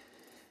Music.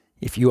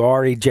 If you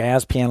are a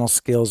Jazz Piano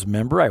Skills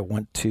member, I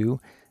want to,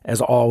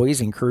 as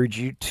always, encourage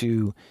you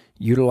to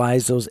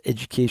utilize those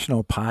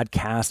educational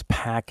podcast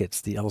packets,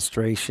 the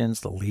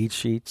illustrations, the lead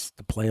sheets,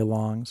 the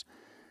play-alongs,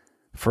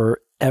 for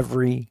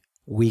every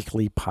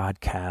weekly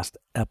podcast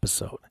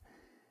episode.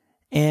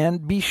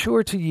 And be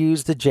sure to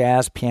use the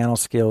Jazz Piano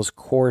Skills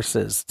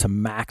courses to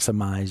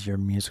maximize your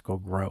musical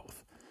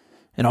growth.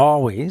 And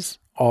always,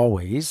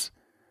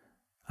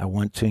 I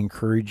want to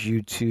encourage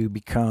you to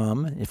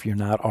become, if you're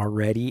not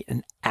already,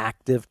 an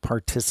active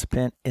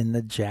participant in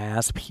the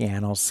Jazz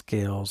Piano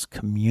Skills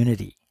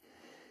community.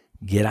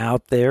 Get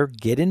out there,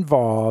 get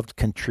involved,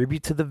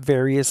 contribute to the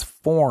various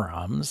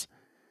forums,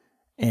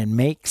 and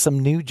make some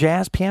new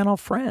jazz piano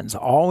friends.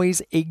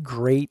 Always a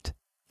great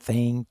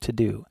thing to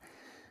do.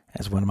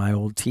 As one of my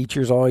old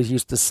teachers always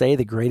used to say,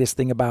 the greatest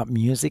thing about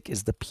music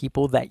is the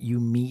people that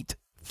you meet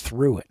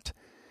through it.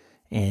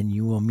 And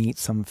you will meet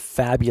some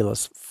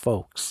fabulous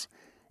folks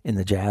in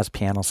the Jazz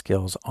Piano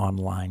Skills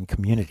online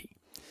community.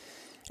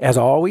 As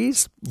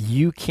always,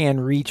 you can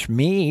reach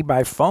me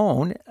by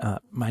phone.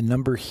 My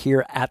number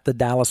here at the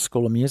Dallas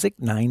School of Music,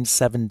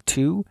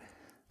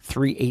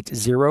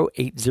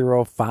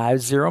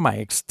 972-380-8050. My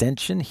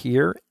extension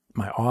here,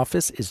 my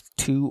office, is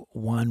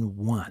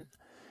 211.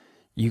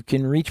 You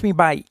can reach me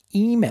by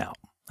email.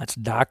 That's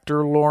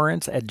Dr.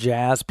 Lawrence at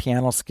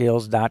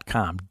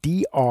jazzpianoskills.com.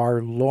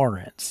 Dr.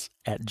 Lawrence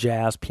at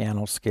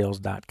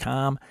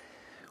jazzpianoskills.com.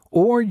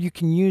 Or you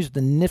can use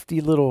the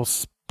nifty little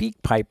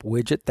SpeakPipe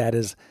widget that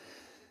is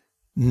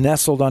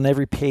nestled on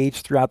every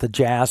page throughout the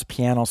Jazz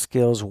Piano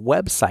Skills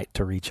website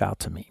to reach out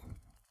to me.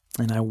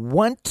 And I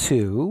want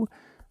to,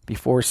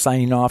 before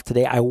signing off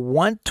today, I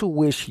want to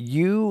wish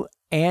you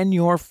and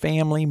your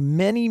family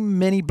many,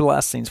 many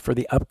blessings for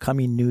the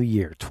upcoming new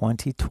year,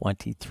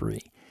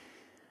 2023.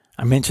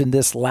 I mentioned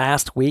this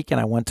last week,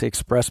 and I want to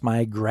express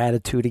my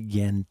gratitude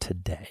again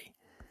today.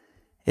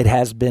 It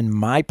has been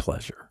my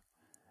pleasure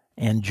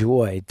and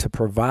joy to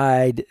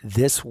provide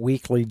this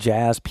weekly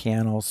Jazz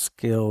Piano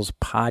Skills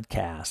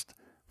podcast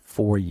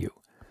for you.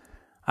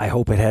 I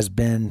hope it has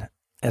been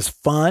as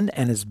fun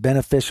and as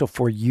beneficial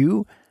for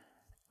you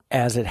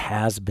as it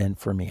has been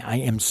for me. I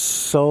am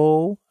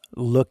so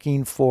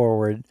looking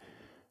forward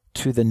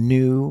to the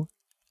new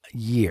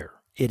year.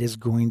 It is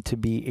going to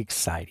be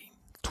exciting,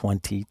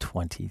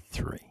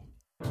 2023.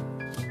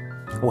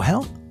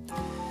 Well,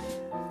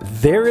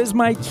 there is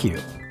my cue.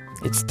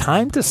 It's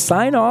time to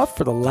sign off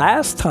for the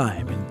last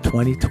time in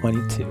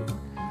 2022.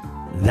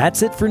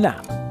 That's it for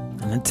now.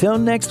 And until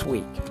next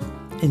week,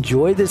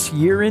 enjoy this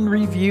year-end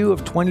review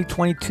of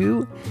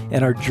 2022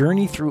 and our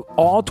journey through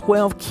all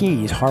 12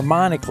 keys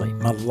harmonically,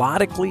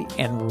 melodically,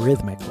 and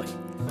rhythmically.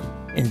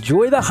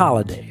 Enjoy the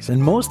holidays,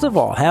 and most of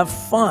all, have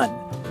fun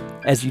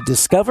as you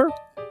discover,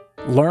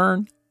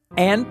 learn,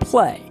 and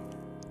play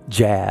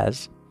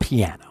jazz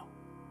piano.